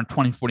Blade Runner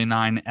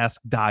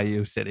 2049-esque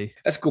Dayu city.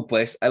 That's a cool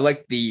place. I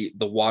like the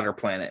water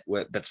planet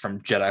that's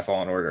from Jedi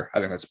Fallen Order. I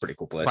think that's a pretty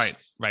cool place.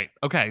 Right.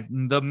 Okay,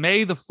 the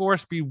May the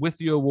Force Be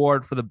With You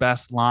award for the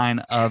best line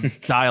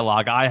of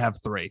dialogue. I have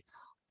 3.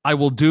 I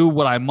will do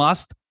what I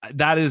must.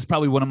 That is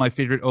probably one of my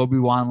favorite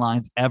Obi-Wan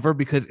lines ever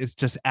because it's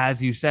just,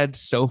 as you said,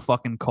 so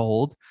fucking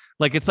cold.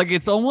 He's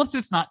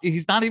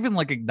not even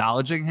like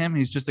acknowledging him.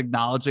 He's just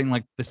acknowledging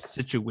like the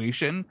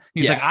situation.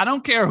 He's like, I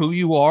don't care who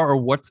you are or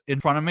what's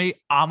in front of me.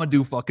 I'm gonna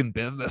do fucking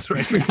business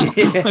right now,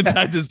 which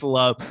I just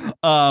love.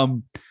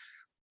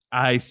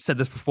 I said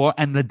this before,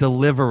 and the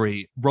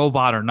delivery,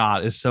 robot or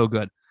not, is so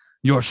good.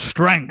 Your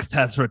strength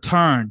has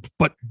returned,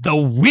 but the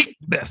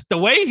weakness, the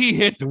way he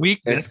hits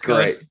weakness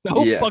goes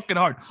so fucking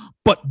hard,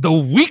 but the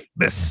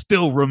weakness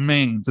still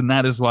remains. And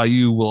that is why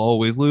you will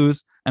always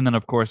lose. And then,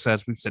 of course,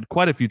 as we've said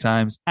quite a few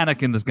times,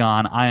 Anakin is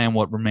gone. I am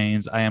what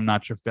remains. I am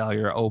not your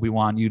failure.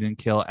 Obi-Wan, you didn't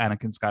kill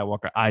Anakin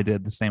Skywalker. I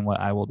did. The same way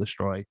I will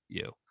destroy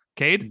you.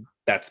 Cade?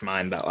 That's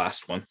mine, that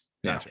last one.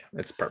 Yeah, Gotcha.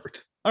 It's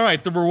perfect. All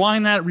right, the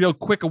Rewind That Real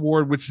Quick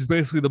award, which is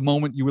basically the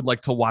moment you would like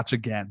to watch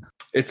again.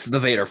 It's the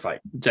Vader fight.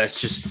 That's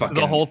just fucking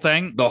the whole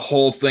thing. The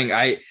whole thing.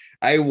 I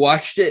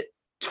watched it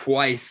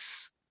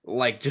twice,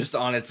 like just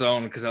on its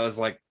own, because I was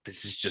like,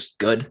 this is just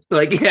good.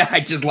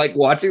 I just like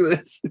watching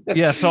this.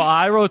 Yeah. So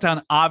I wrote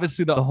down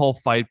obviously the whole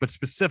fight, but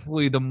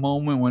specifically the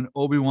moment when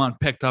Obi-Wan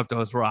picked up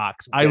those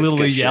rocks. I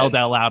literally yelled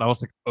out loud. I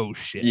was like, oh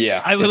shit.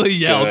 Yeah. I literally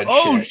yelled,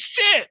 oh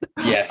shit.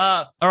 Yes.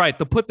 All right.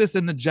 The Put This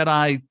in the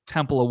Jedi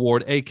Temple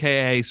Award,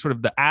 aka sort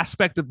of the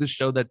aspect of the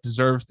show that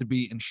deserves to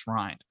be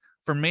enshrined.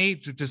 For me,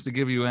 just to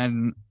give you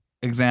an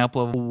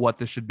example of what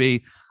this should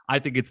be, I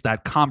think it's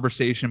that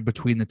conversation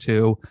between the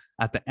two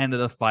at the end of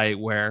the fight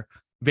where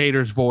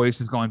Vader's voice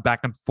is going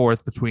back and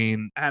forth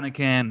between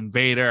Anakin and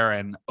Vader,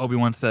 and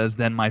Obi-Wan says,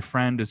 then my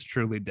friend is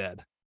truly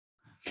dead.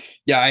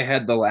 Yeah, I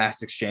had the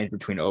last exchange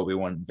between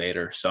Obi-Wan and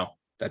Vader, so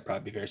that'd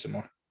probably be very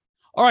similar.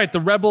 All right, the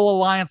Rebel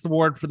Alliance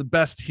Award for the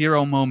best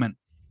hero moment.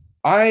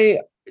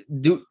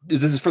 This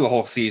is for the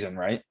whole season,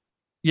 right?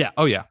 Yeah.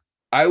 Oh, yeah.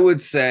 I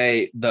would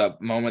say the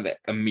moment that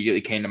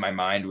immediately came to my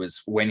mind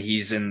was when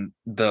he's in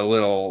the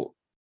little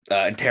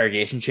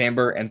interrogation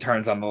chamber and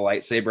turns on the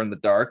lightsaber in the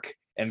dark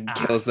and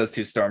kills those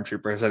 2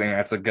 stormtroopers. I think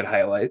that's a good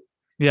highlight.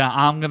 Yeah,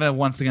 I'm going to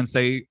once again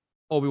say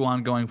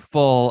Obi-Wan going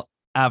full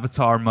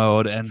Avatar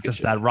mode and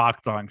just that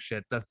rock throwing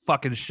shit. The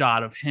fucking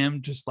shot of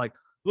him just like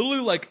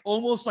literally like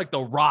almost like the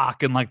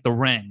Rock in like The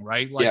Ring,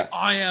 right? Like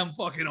I am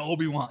fucking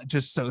Obi-Wan,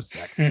 just so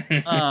sick.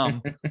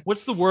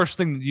 What's the worst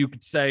thing that you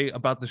could say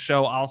about the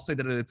show? I'll say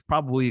that it's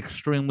probably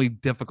extremely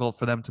difficult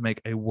for them to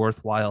make a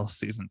worthwhile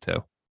season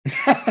 2.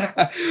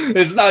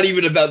 It's not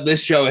even about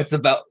this show. It's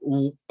about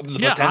the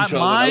potential.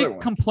 My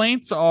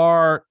complaints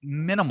are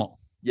minimal.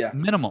 Yeah.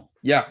 Minimal.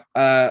 Yeah.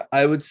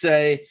 I would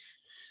say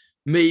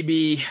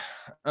maybe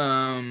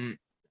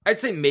I'd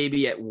say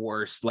maybe at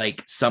worst,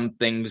 like some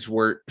things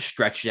were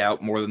stretched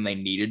out more than they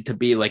needed to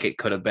be. Like it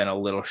could have been a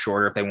little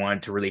shorter if they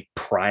wanted to really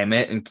prime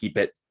it and keep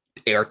it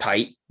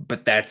airtight.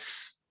 But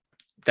that's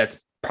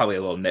probably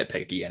a little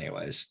nitpicky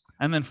anyways.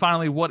 And then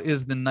finally, what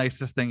is the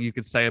nicest thing you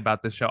could say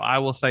about this show? I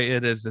will say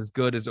it is as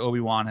good as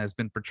Obi-Wan has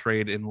been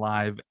portrayed in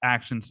live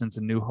action since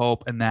A New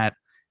Hope, and that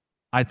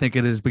I think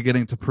it is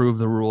beginning to prove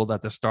the rule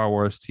that the Star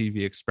Wars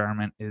TV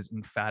experiment is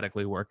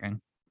emphatically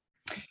working.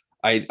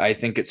 I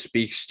think it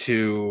speaks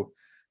to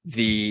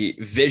the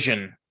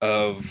vision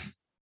of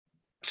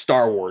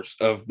Star Wars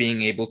of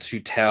being able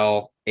to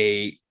tell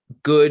a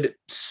good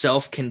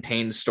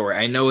self-contained story.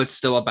 I know it's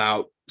still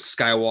about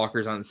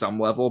Skywalkers on some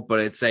level, but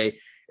it's a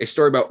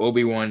story about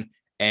Obi-Wan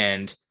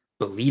and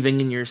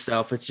believing in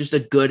yourself. It's just a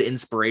good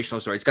inspirational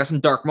story. It's got some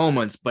dark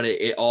moments, but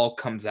it all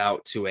comes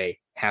out to a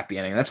happy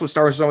ending. That's what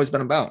Star Wars has always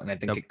been about. And I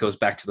think it goes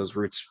back to those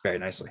roots very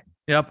nicely.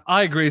 Yep,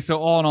 I agree. So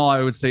all in all,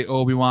 I would say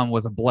Obi-Wan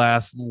was a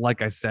blast.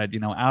 Like I said,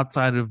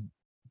 outside of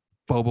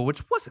Boba,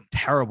 which wasn't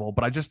terrible,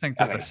 but I just think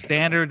that the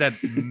standard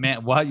that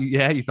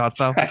you thought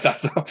so? I thought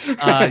so.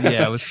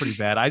 Yeah, it was pretty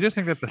bad. I just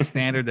think that the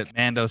standard that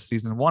Mando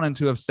season 1 and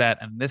 2 have set,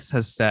 and this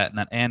has set, and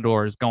that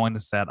Andor is going to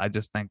set, I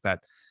just think that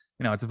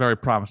it's a very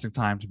promising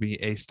time to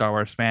be a Star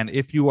Wars fan.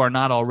 If you are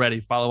not already,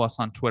 follow us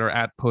on Twitter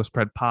at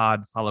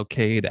PostCredPod. Follow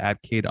Cade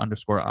at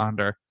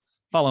Cade_Onder.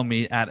 Follow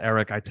me at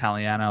Eric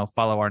Italiano.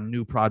 Follow our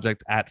new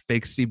project at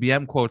Fake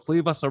CBM Quotes.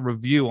 Leave us a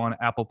review on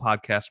Apple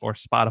Podcasts or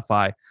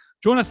Spotify.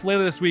 Join us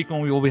later this week when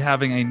we will be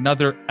having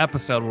another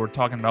episode where we're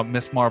talking about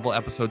Ms. Marvel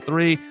Episode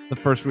 3, the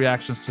first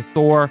reactions to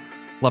Thor,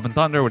 Love and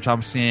Thunder, which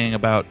I'm seeing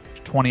about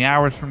 20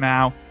 hours from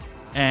now,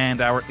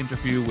 and our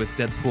interview with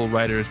Deadpool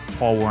writers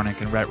Paul Wernick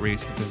and Rhett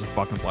Reese, which is a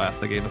fucking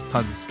blast. They gave us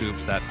tons of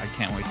scoops that I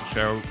can't wait to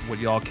share with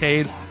y'all.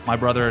 Cade, my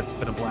brother, it's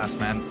been a blast,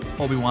 man.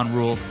 Obi-Wan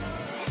ruled.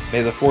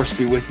 May the Force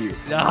be with you.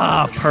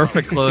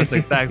 Perfect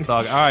closing. Thanks,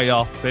 dog. All right,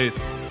 y'all. Peace.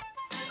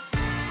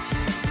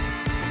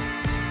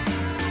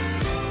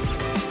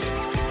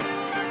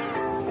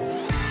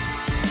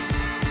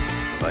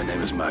 My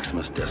name is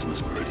Maximus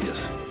Decimus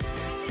Meridius.